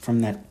not from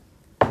that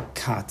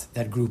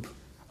group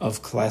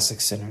of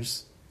classic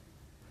sinners,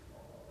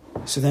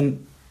 so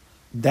then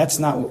that's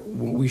not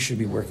what we should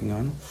be working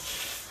on.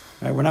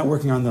 Right? We're not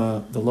working on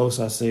the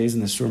Los Ases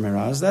and the Sur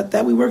Meraz.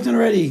 That we worked on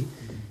already.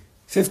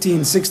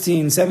 15,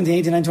 16, 17,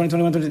 18, 19, 20,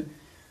 21,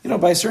 20.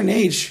 By a certain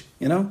age,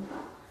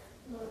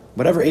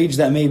 whatever age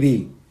that may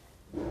be.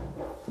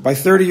 By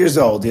 30 years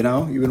old, you've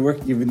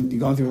been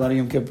going through a lot of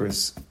Yom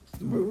Kippurs.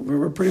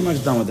 We're pretty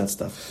much done with that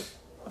stuff.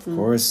 Of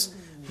course,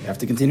 we have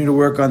to continue to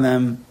work on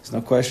them. There's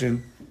no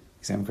question. You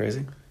say I'm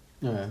crazy?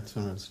 No, it's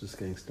when it's just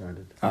getting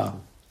started. Oh,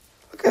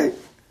 okay.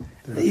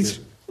 Each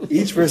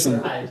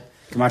person,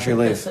 Gematria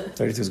Lev,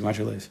 32 is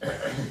Gematria Lev.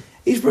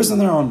 Each person on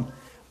their own,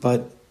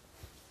 but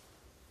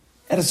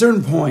at a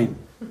certain point,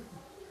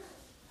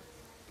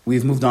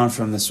 we've moved on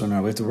from this one.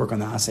 We have to work on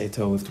the Asay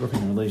Tov. We have to work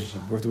on the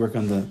relationship. We have to work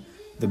on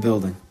the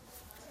building.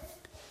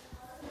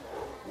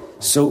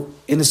 So,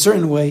 in a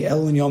certain way,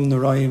 El and Yom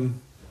Noraim,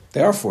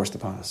 they are forced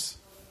upon us.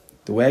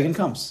 The wagon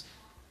comes.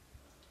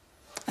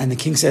 And the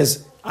king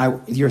says,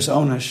 you're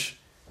Onash,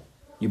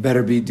 you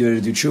better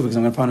do tshuva because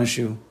I'm going to punish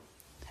you.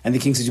 And the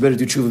king says, you better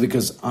do tshuva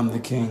because I'm the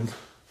king.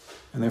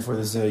 And therefore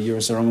there's a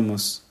Yeros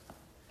Aromamus.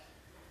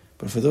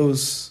 But for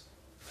those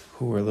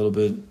who are a little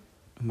bit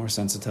more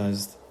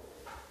sensitized,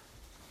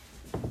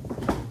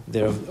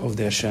 they're of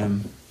the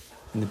Hashem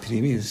and the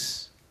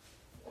Pnimius.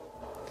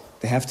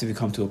 They have to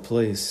come to a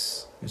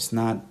place. It's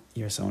not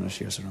Yeros Onash,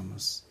 Yeros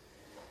Aromamus.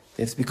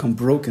 They have to become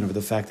broken over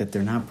the fact that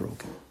they're not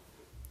broken.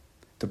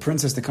 The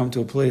prince has to come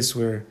to a place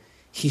where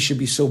he should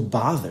be so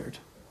bothered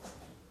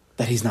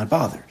that he's not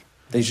bothered.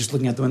 That he's just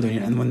looking out the window,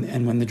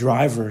 and when the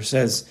driver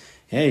says,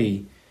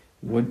 "Hey,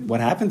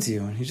 what happened to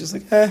you?" and he's just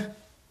like,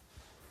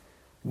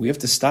 we have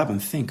to stop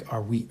and think: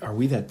 Are we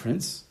that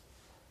prince?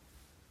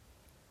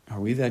 Are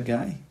we that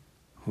guy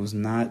who's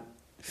not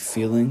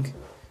feeling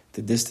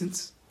the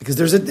distance? Because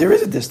there is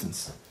a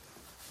distance.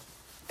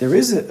 There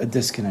is a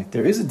disconnect.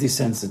 There is a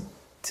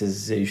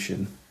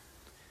desensitization.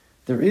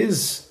 There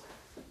is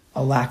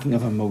a lacking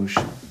of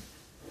emotion.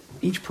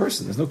 Each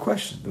person, there's no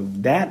question.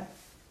 That,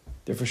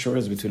 there for sure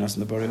is between us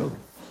and the Borei Olam.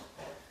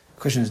 The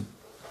question is,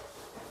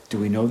 do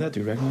we know that?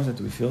 Do we recognize that?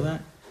 Do we feel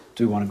that?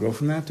 Do we want to grow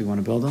from that? Do we want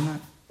to build on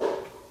that?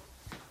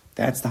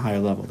 That's the higher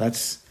level.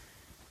 That's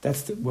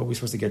what we're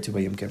supposed to get to by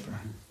Yom Kippur.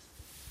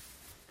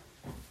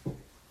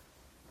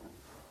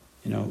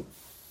 You know,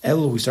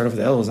 Elul, we start off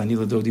with Elul, is Ani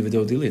L'do Di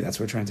V'do Dili. That's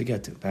what we're trying to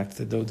get to. Back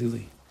to the Do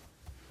Dili.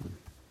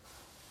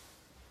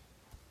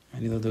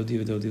 Ani L'do Di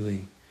V'do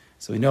Dili.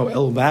 So we know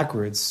Elul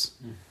backwards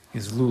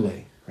is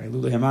Lule, right?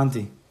 Lule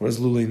Hamanti. What does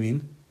Lule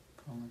mean?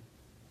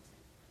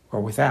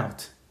 Or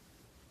without.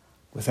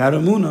 Without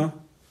Emunah,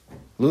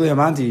 Lule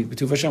Hamanti,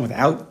 B'tuv Hashem,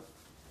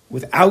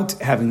 without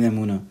having the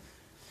Emunah.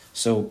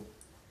 So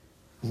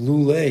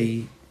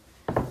Lule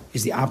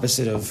is the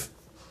opposite of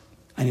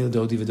Ani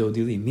L'do Di V'do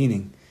Dili,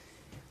 meaning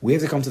we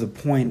have to come to the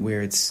point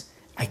where it's,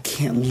 I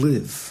can't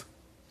live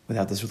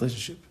without this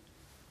relationship.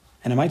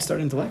 And it might start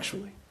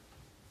intellectually,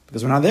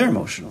 because we're not there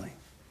emotionally.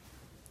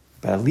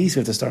 But at least we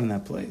have to start in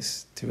that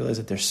place, to realize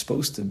that there's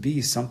supposed to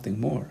be something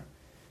more.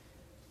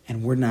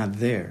 And we're not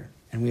there.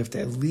 And we have to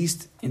at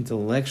least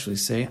intellectually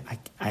say,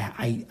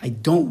 I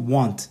don't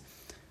want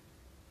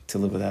to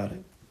live without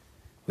it.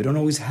 We don't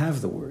always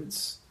have the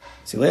words.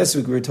 See, last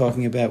week we were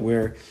talking about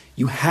where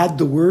you had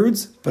the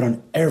words, but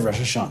on Erev Rosh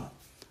Hashanah.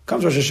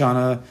 Comes Rosh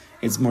Hashanah,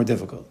 it's more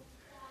difficult.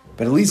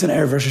 But at least on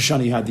Erev Rosh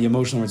Hashanah you had the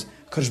emotional words,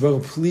 Kadosh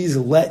Baruch Hu, please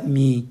let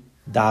me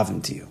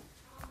daven to you.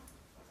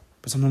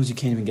 But sometimes you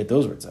can't even get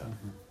those words out.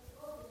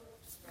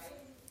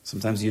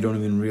 Sometimes you don't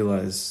even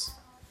realize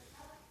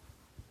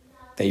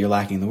that you're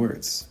lacking the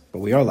words. But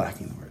we are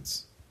lacking the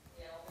words.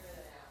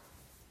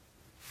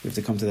 We have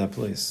to come to that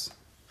place.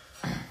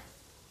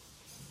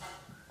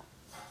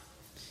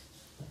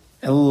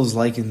 Elul is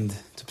likened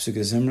to Pesukei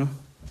Zimra.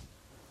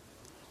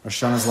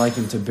 Rosh Hashanah is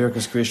likened to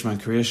Birkas Kriya Shema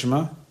and Kriya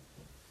Shema,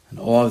 and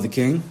awe of the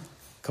king.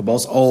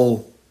 Kabbal's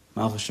all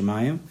Malchus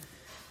Shemayim,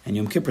 and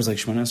Yom Kippur is like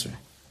Shemon Esrei.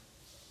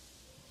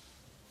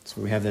 That's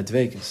where we have that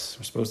dveikus.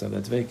 We're supposed to have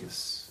that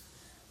dveikus.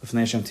 L'fnei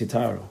Hashem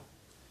titaru.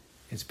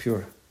 It's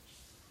pure.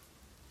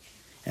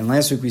 And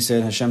last week we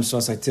said Hashem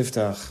Sosai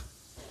Tiftach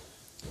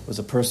was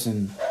a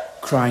person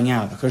crying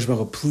out, HaKadosh Baruch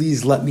Hu,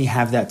 please let me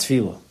have that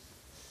tefillah.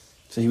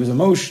 So he was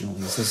emotional.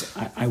 He says,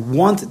 I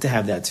wanted to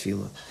have that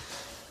tefillah.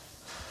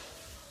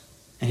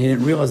 And he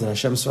didn't realize that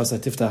Hashem Sosai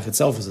Tiftach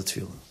itself is a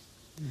tefillah.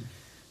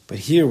 But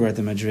here we're at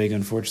the Madrega,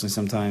 unfortunately,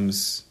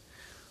 sometimes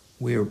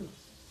where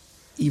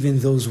even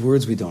those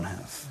words we don't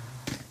have.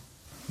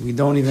 We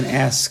don't even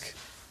ask,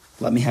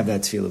 let me have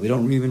that tefillah. We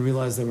don't even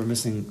realize that we're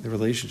missing the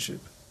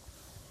relationship.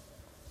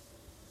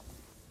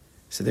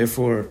 So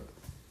therefore,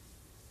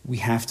 we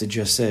have to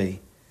just say,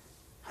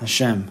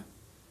 Hashem,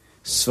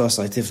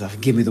 Svasai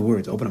Tiftach, give me the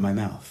words, open up my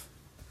mouth.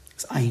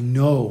 Because I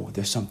know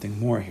there's something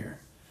more here.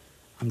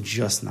 I'm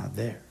just not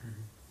there.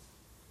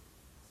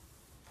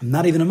 I'm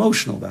not even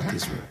emotional about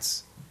these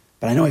words.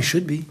 But I know I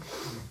should be,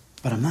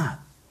 but I'm not.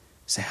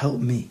 So help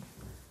me.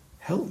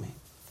 Help me.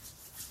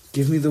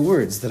 Give me the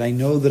words that I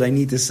know that I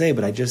need to say,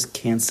 but I just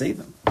can't say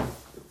them.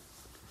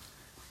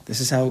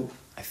 This is how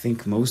I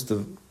think most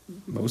of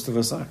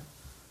us are.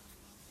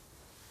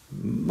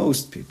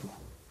 Most people.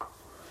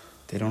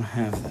 They don't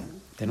have that.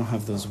 They don't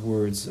have those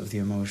words of the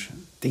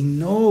emotion. They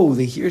know,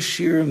 they hear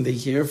shirim, they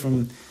hear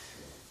from,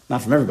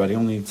 not from everybody,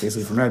 only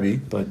basically from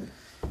Rebbe, but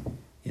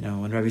you know,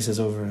 when Rebbe says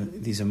over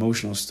these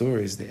emotional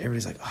stories,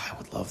 everybody's like, oh, I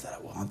would love that, I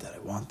want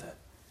that.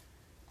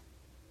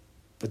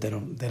 But they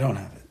don't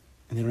have it.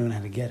 And they don't even know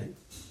how to get it.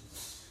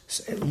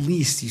 So at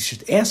least you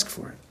should ask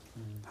for it.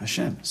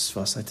 Hashem,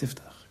 Svasai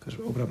Tiftach, because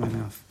open up my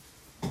mouth.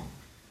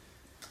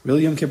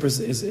 Really, Yom Kippur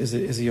is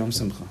a Yom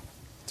Simcha.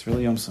 It's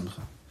really Yom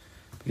Simcha.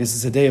 Because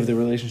it's a day of the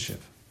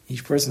relationship.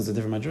 Each person is a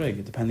different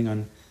madrega, depending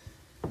on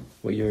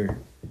what your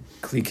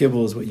kli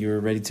kibbul is, what you're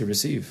ready to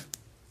receive.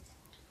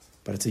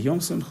 But it's a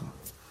Yom Simcha.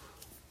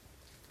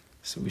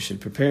 So we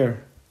should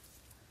prepare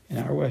in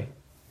our way.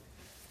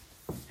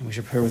 And we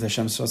should prepare with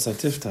Hashem Sosai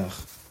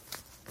Tiftach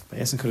by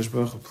asking Kadosh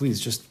Baruch Hu, please,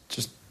 just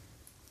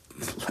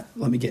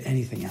let me get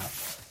anything out.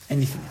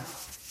 Anything out.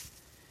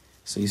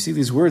 So you see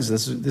these words,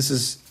 this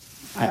is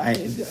I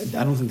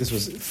don't think this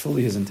was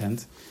fully his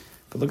intent.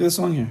 But look at the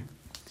song here.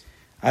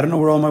 I don't know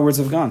where all my words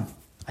have gone.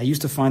 I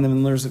used to find them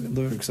in the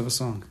lyrics of a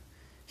song.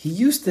 He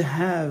used to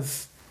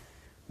have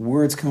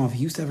words come off.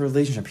 He used to have a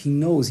relationship. He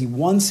knows. He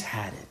once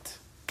had it.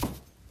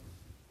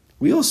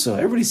 We also,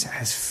 everybody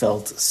has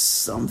felt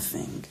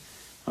something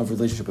of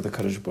relationship with the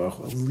Kadosh Baruch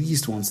Hu, at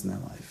least once in their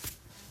life.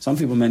 Some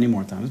people many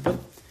more times, but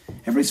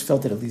everybody's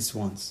felt it at least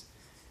once.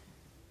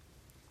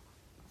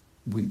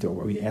 Are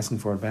we asking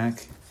for it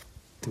back?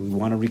 Do we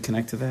want to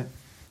reconnect to that?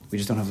 We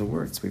just don't have the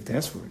words. We have to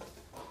ask for it.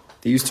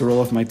 They used to roll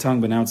off my tongue,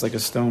 but now it's like a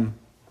stone.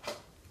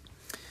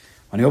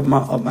 When I open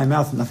up my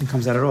mouth, nothing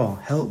comes out at all.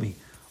 Help me.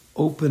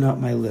 Open up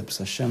my lips.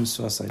 Hashem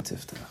Sosai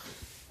Tiftach.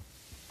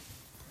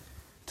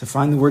 To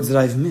find the words that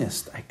I've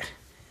missed. I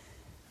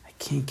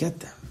can't get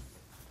them.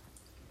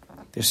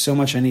 There's so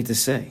much I need to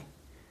say.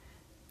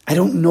 I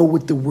don't know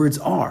what the words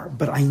are,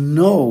 but I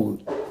know,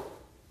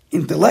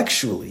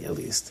 intellectually at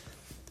least,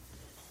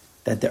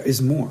 that there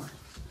is more.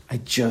 I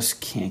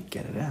just can't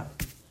get it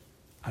out.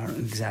 I don't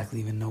exactly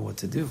even know what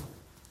to do.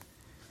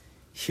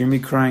 Hear me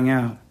crying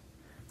out.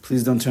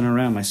 Please don't turn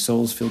around. My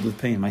soul is filled with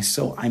pain. My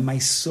soul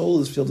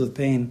is filled with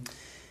pain.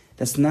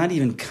 That's not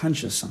even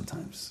conscious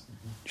sometimes.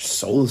 Your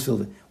soul is filled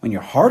with, when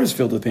your heart is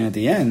filled with pain at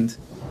the end,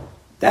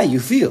 that you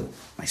feel.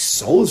 My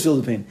soul is filled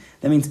with pain.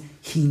 That means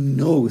he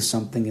knows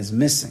something is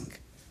missing.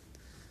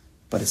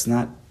 But it's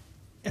not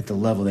at the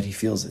level that he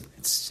feels it.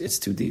 It's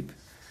too deep.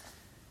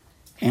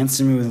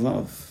 Answer me with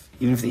love.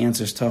 Even if the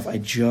answer is tough, I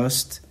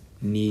just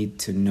need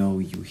to know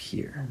you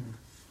here.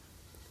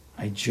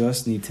 I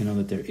just need to know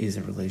that there is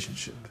a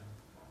relationship.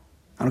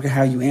 I don't care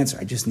how you answer.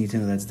 I just need to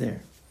know that's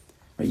there.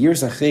 Right?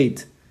 Yiras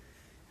Hachet,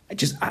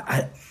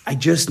 I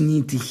just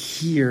need to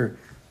hear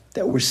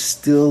that we're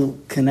still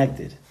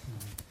connected.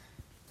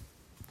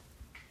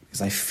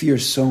 Because I fear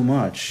so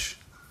much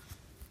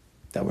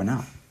that we're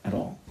not at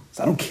all.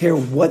 So I don't care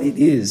what it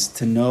is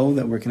to know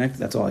that we're connected.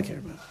 That's all I care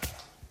about.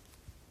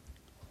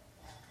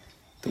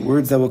 The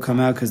words that will come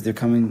out because they're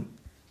coming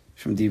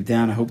from deep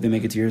down, I hope they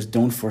make it to yours.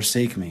 Don't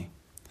forsake me.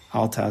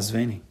 Al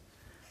ta'azveni.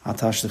 Al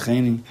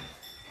ta'ashlecheni.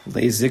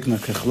 Le'i zikna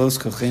kechlos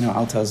kochenu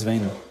al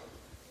ta'azveni.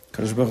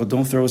 Kadosh Baruch Hu,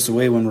 don't throw us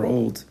away when we're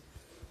old.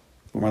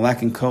 When we're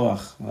lacking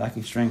koach, we're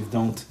lacking strength.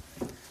 Don't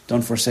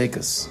forsake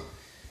us.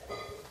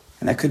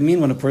 And that could mean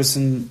when a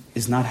person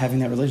is not having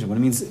that relationship. What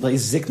it means, Le'i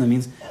zikna,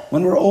 means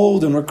when we're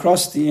old and we're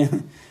crusty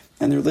and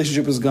the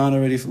relationship is gone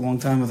already for a long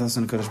time with us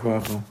in Kadosh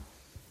Baruch Hu.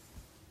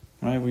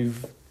 Right?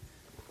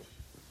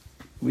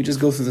 We just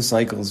go through the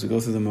cycles. We go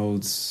through the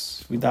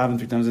modes. We daven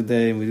 3 times a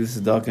day, and we do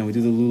the tzedakah, and we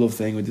do the lulav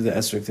thing, we do the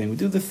esrog thing, we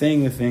do the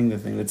thing,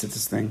 that's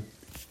this thing.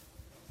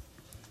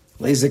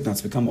 Le'i zikna,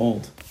 it's become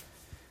old.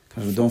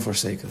 Because don't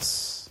forsake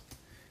us.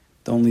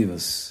 Don't leave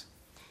us.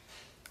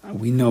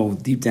 We know,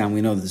 deep down,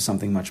 we know that there's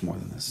something much more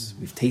than this.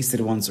 We've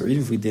tasted it once, or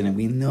even if we didn't,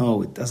 we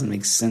know it doesn't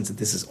make sense that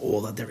this is all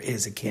that there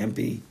is. It can't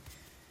be.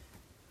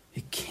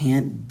 It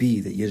can't be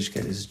that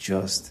Yiddishkeit is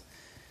just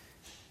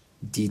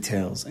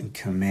details and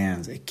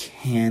commands. It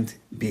can't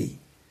be.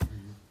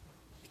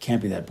 It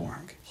can't be that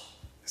boring.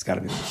 It's got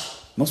to be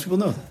this. Most people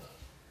know that.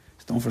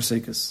 Just don't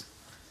forsake us.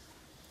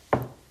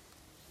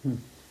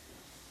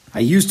 I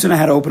used to know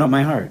how to open up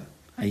my heart.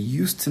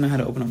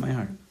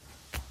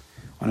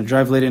 On a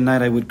drive late at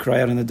night, I would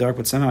cry out in the dark,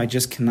 but somehow I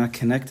just cannot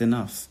connect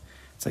enough.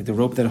 It's like the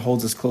rope that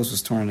holds us close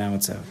was torn, and now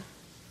it's out.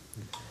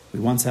 We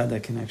once had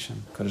that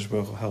connection. Kadosh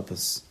Baruch Hu, help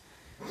us.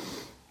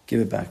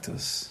 Give it back to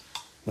us.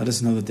 Let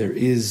us know that there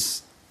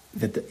is,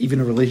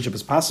 even a relationship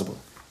is possible.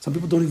 Some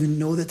people don't even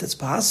know that that's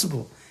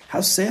possible.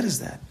 How sad is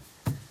that?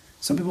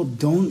 Some people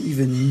don't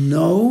even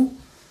know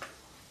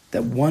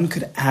that one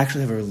could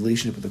actually have a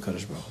relationship with the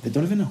Kadosh Baruch Hu. They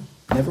don't even know.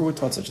 Never were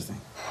taught such a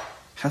thing.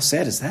 How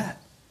sad is that?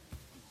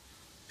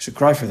 You should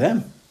cry for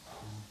them.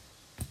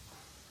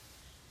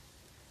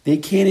 They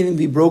can't even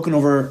be broken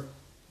over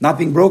not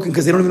being broken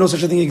because they don't even know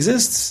such a thing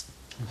exists.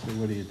 So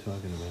what are you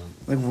talking about?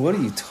 Like, what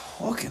are you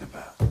talking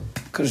about?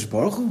 Kadosh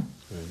Baruch Hu?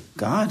 Right.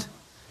 God.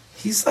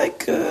 He's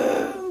like,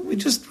 we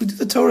do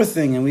the Torah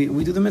thing and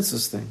we do the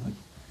mitzvahs thing. Like,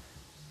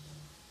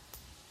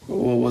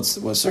 well, what's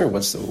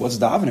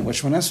davening?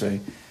 What's Shemon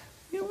Esrei?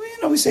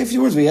 We say a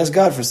few words. We ask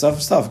God for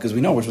stuff because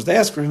we know we're supposed to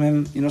ask for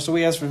Him. So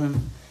we ask for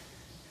Him.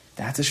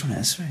 That's a Shemon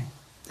Esrei.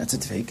 That's a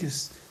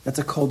Tvekis. That's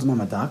a Kol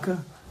Dma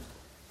Madaka.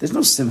 There's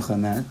no simcha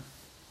in that.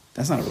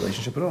 That's not a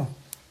relationship at all.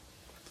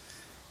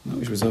 No,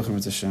 we should resolve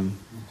with Hashem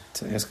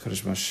to ask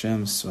Kadosh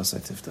Hashem Svasai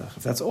Tiftach.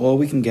 If that's all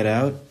we can get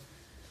out,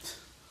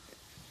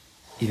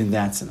 even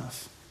that's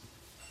enough.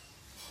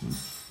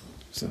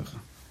 Zocha.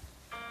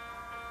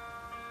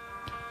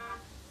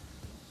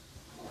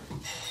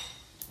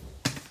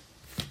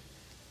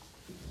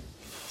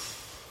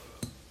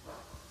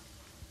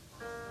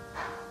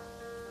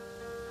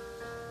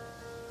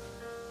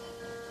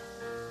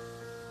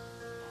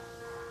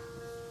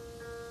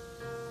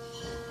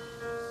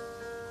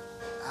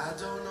 I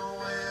don't know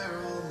where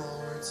all my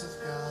words have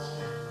gone.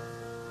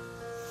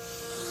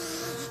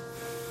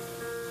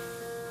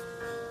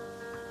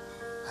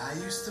 I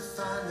used to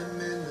find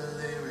them in the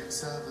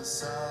lyrics of a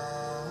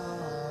song.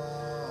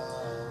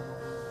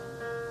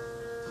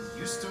 They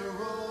used to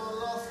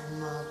roll off of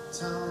my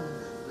tongue,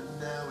 but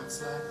now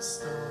it's like a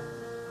stone.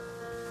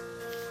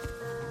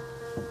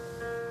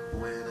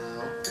 When I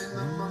open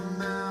up my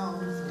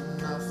mouth,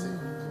 nothing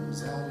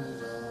comes out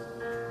at all.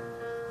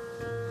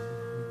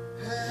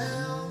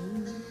 Help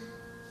me,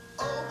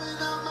 open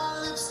up my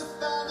lips to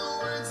find the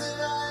words that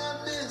I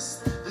have missed.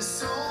 There's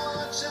so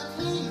much I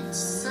need to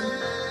say.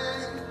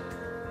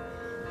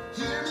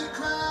 Hear me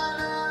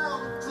crying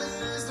out,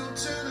 please don't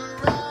turn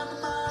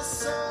around. My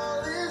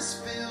soul is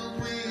filled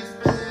with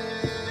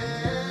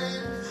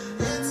pain.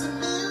 Answer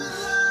me with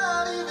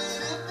love,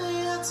 even if the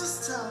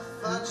answer's tough.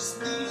 I just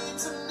need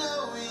to know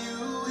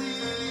you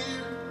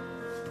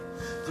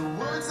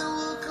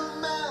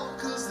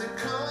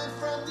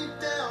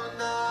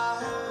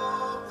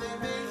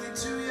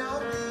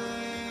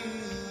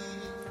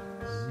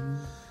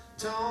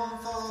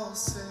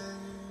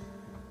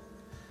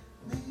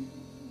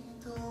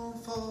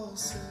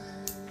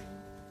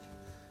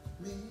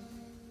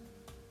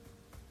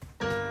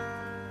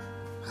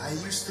I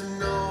used to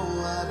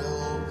know how to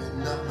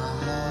open up my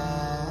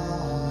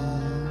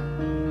heart.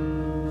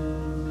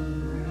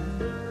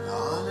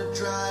 On a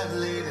drive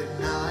late at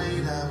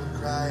night, I would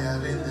cry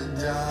out in the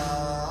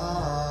dark.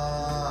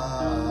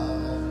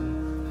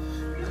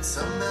 But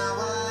somehow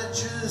I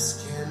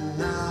just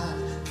cannot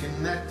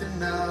connect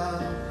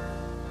enough.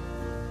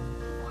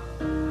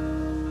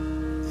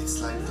 It's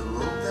like the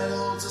rope that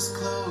holds us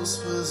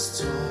close was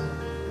torn,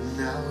 and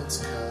now it's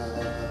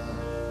cut.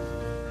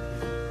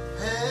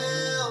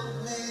 Help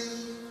me,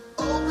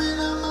 open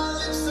up my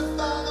lips to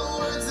find the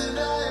words that I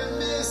have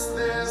missed.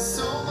 There's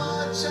so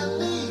much I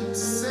need to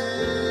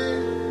say.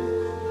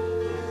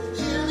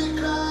 Hear me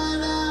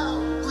crying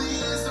out,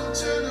 please don't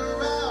turn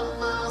around.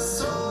 My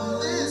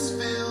soul is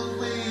filled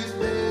with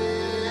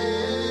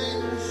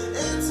pain.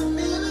 Answer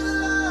me with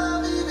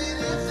love, even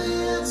if the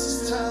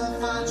answer's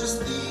tough. I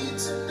just need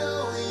to know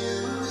you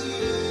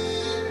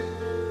here.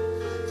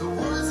 The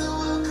words that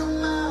will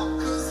come out,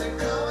 'cause they're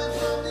coming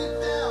from deep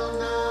down.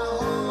 I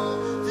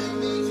hope they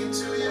make it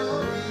to your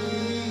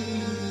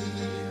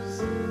ears.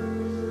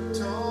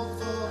 Don't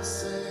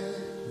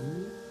forsake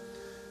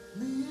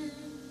me.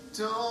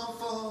 Don't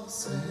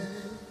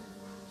forsake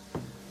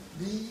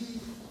me.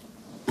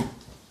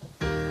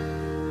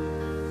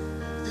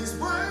 These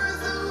words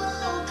that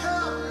won't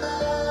come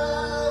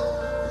out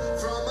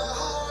from our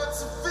hearts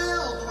are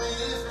filled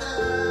with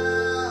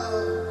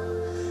doubt.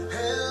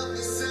 Help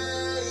me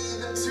say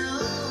them to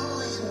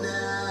you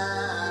now.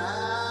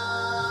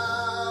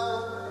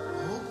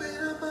 Open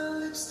up my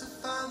lips to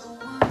find the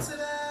words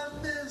that I've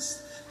missed.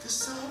 There's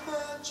so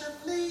much I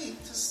need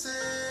to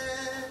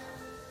say.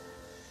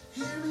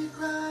 Hear me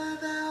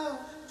crying out,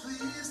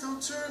 please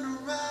don't turn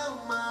around.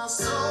 My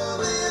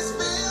soul is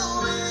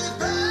filled with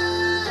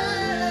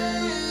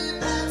pain.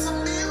 Answer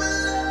me with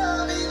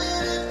love,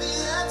 even if the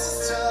answer's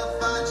tough.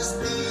 I just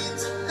need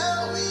to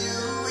know you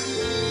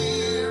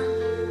here.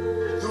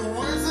 The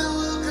words that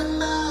will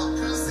come out,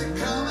 'cause they're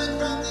coming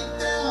from deep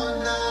down.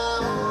 I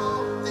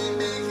hope they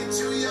make it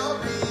to your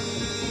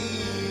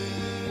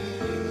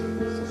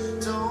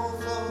ears. Don't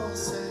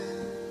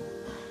forsake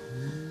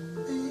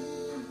me.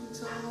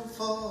 Don't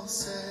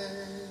forsake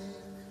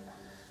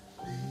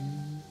me.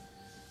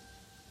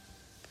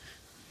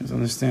 You have to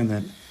understand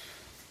that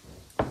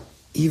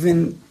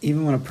even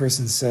when a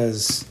person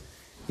says,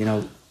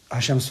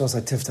 Hashem Sfas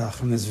Tiftach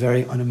from this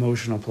very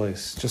unemotional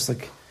place, just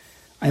like,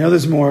 I know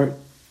there's more,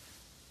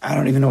 I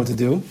don't even know what to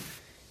do,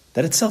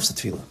 that itself's a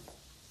tefillah.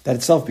 That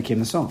itself became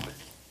the song.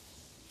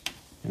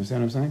 You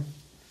understand what I'm saying?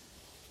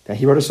 That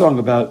he wrote a song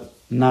about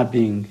not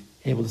being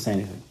able to say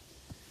anything.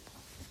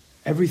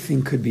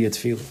 Everything could be a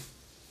tefillah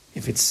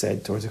if it's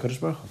said towards the Kodesh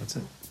Baruch Hu. That's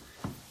it.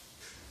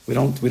 We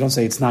don't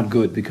say it's not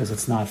good because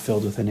it's not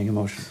filled with any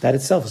emotion. That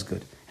itself is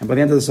good. And by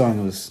the end of the song,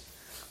 it was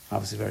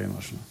obviously very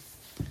emotional.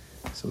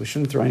 So we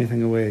shouldn't throw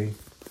anything away.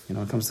 When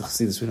it comes to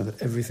Chassidus, we know that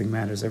everything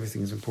matters,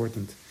 everything is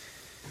important.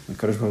 And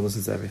Kodesh Baruch Hu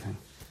listens to everything.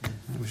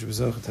 We should be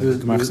zocheh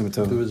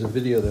to There was a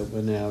video that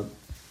went out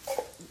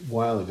a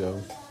while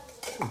ago.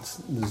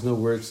 There's no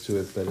words to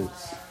it,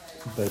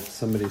 but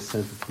somebody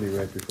sent it to me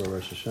right before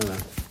Rosh Hashanah.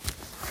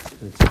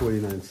 And it's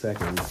 49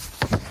 seconds.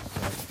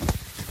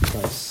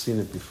 I've seen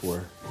it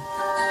before.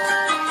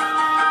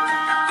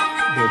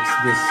 But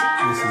this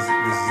is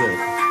it.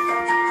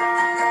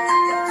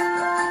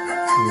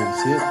 You want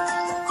to see it?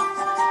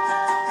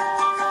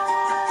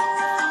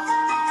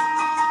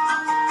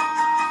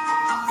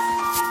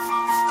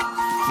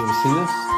 You ever seen this?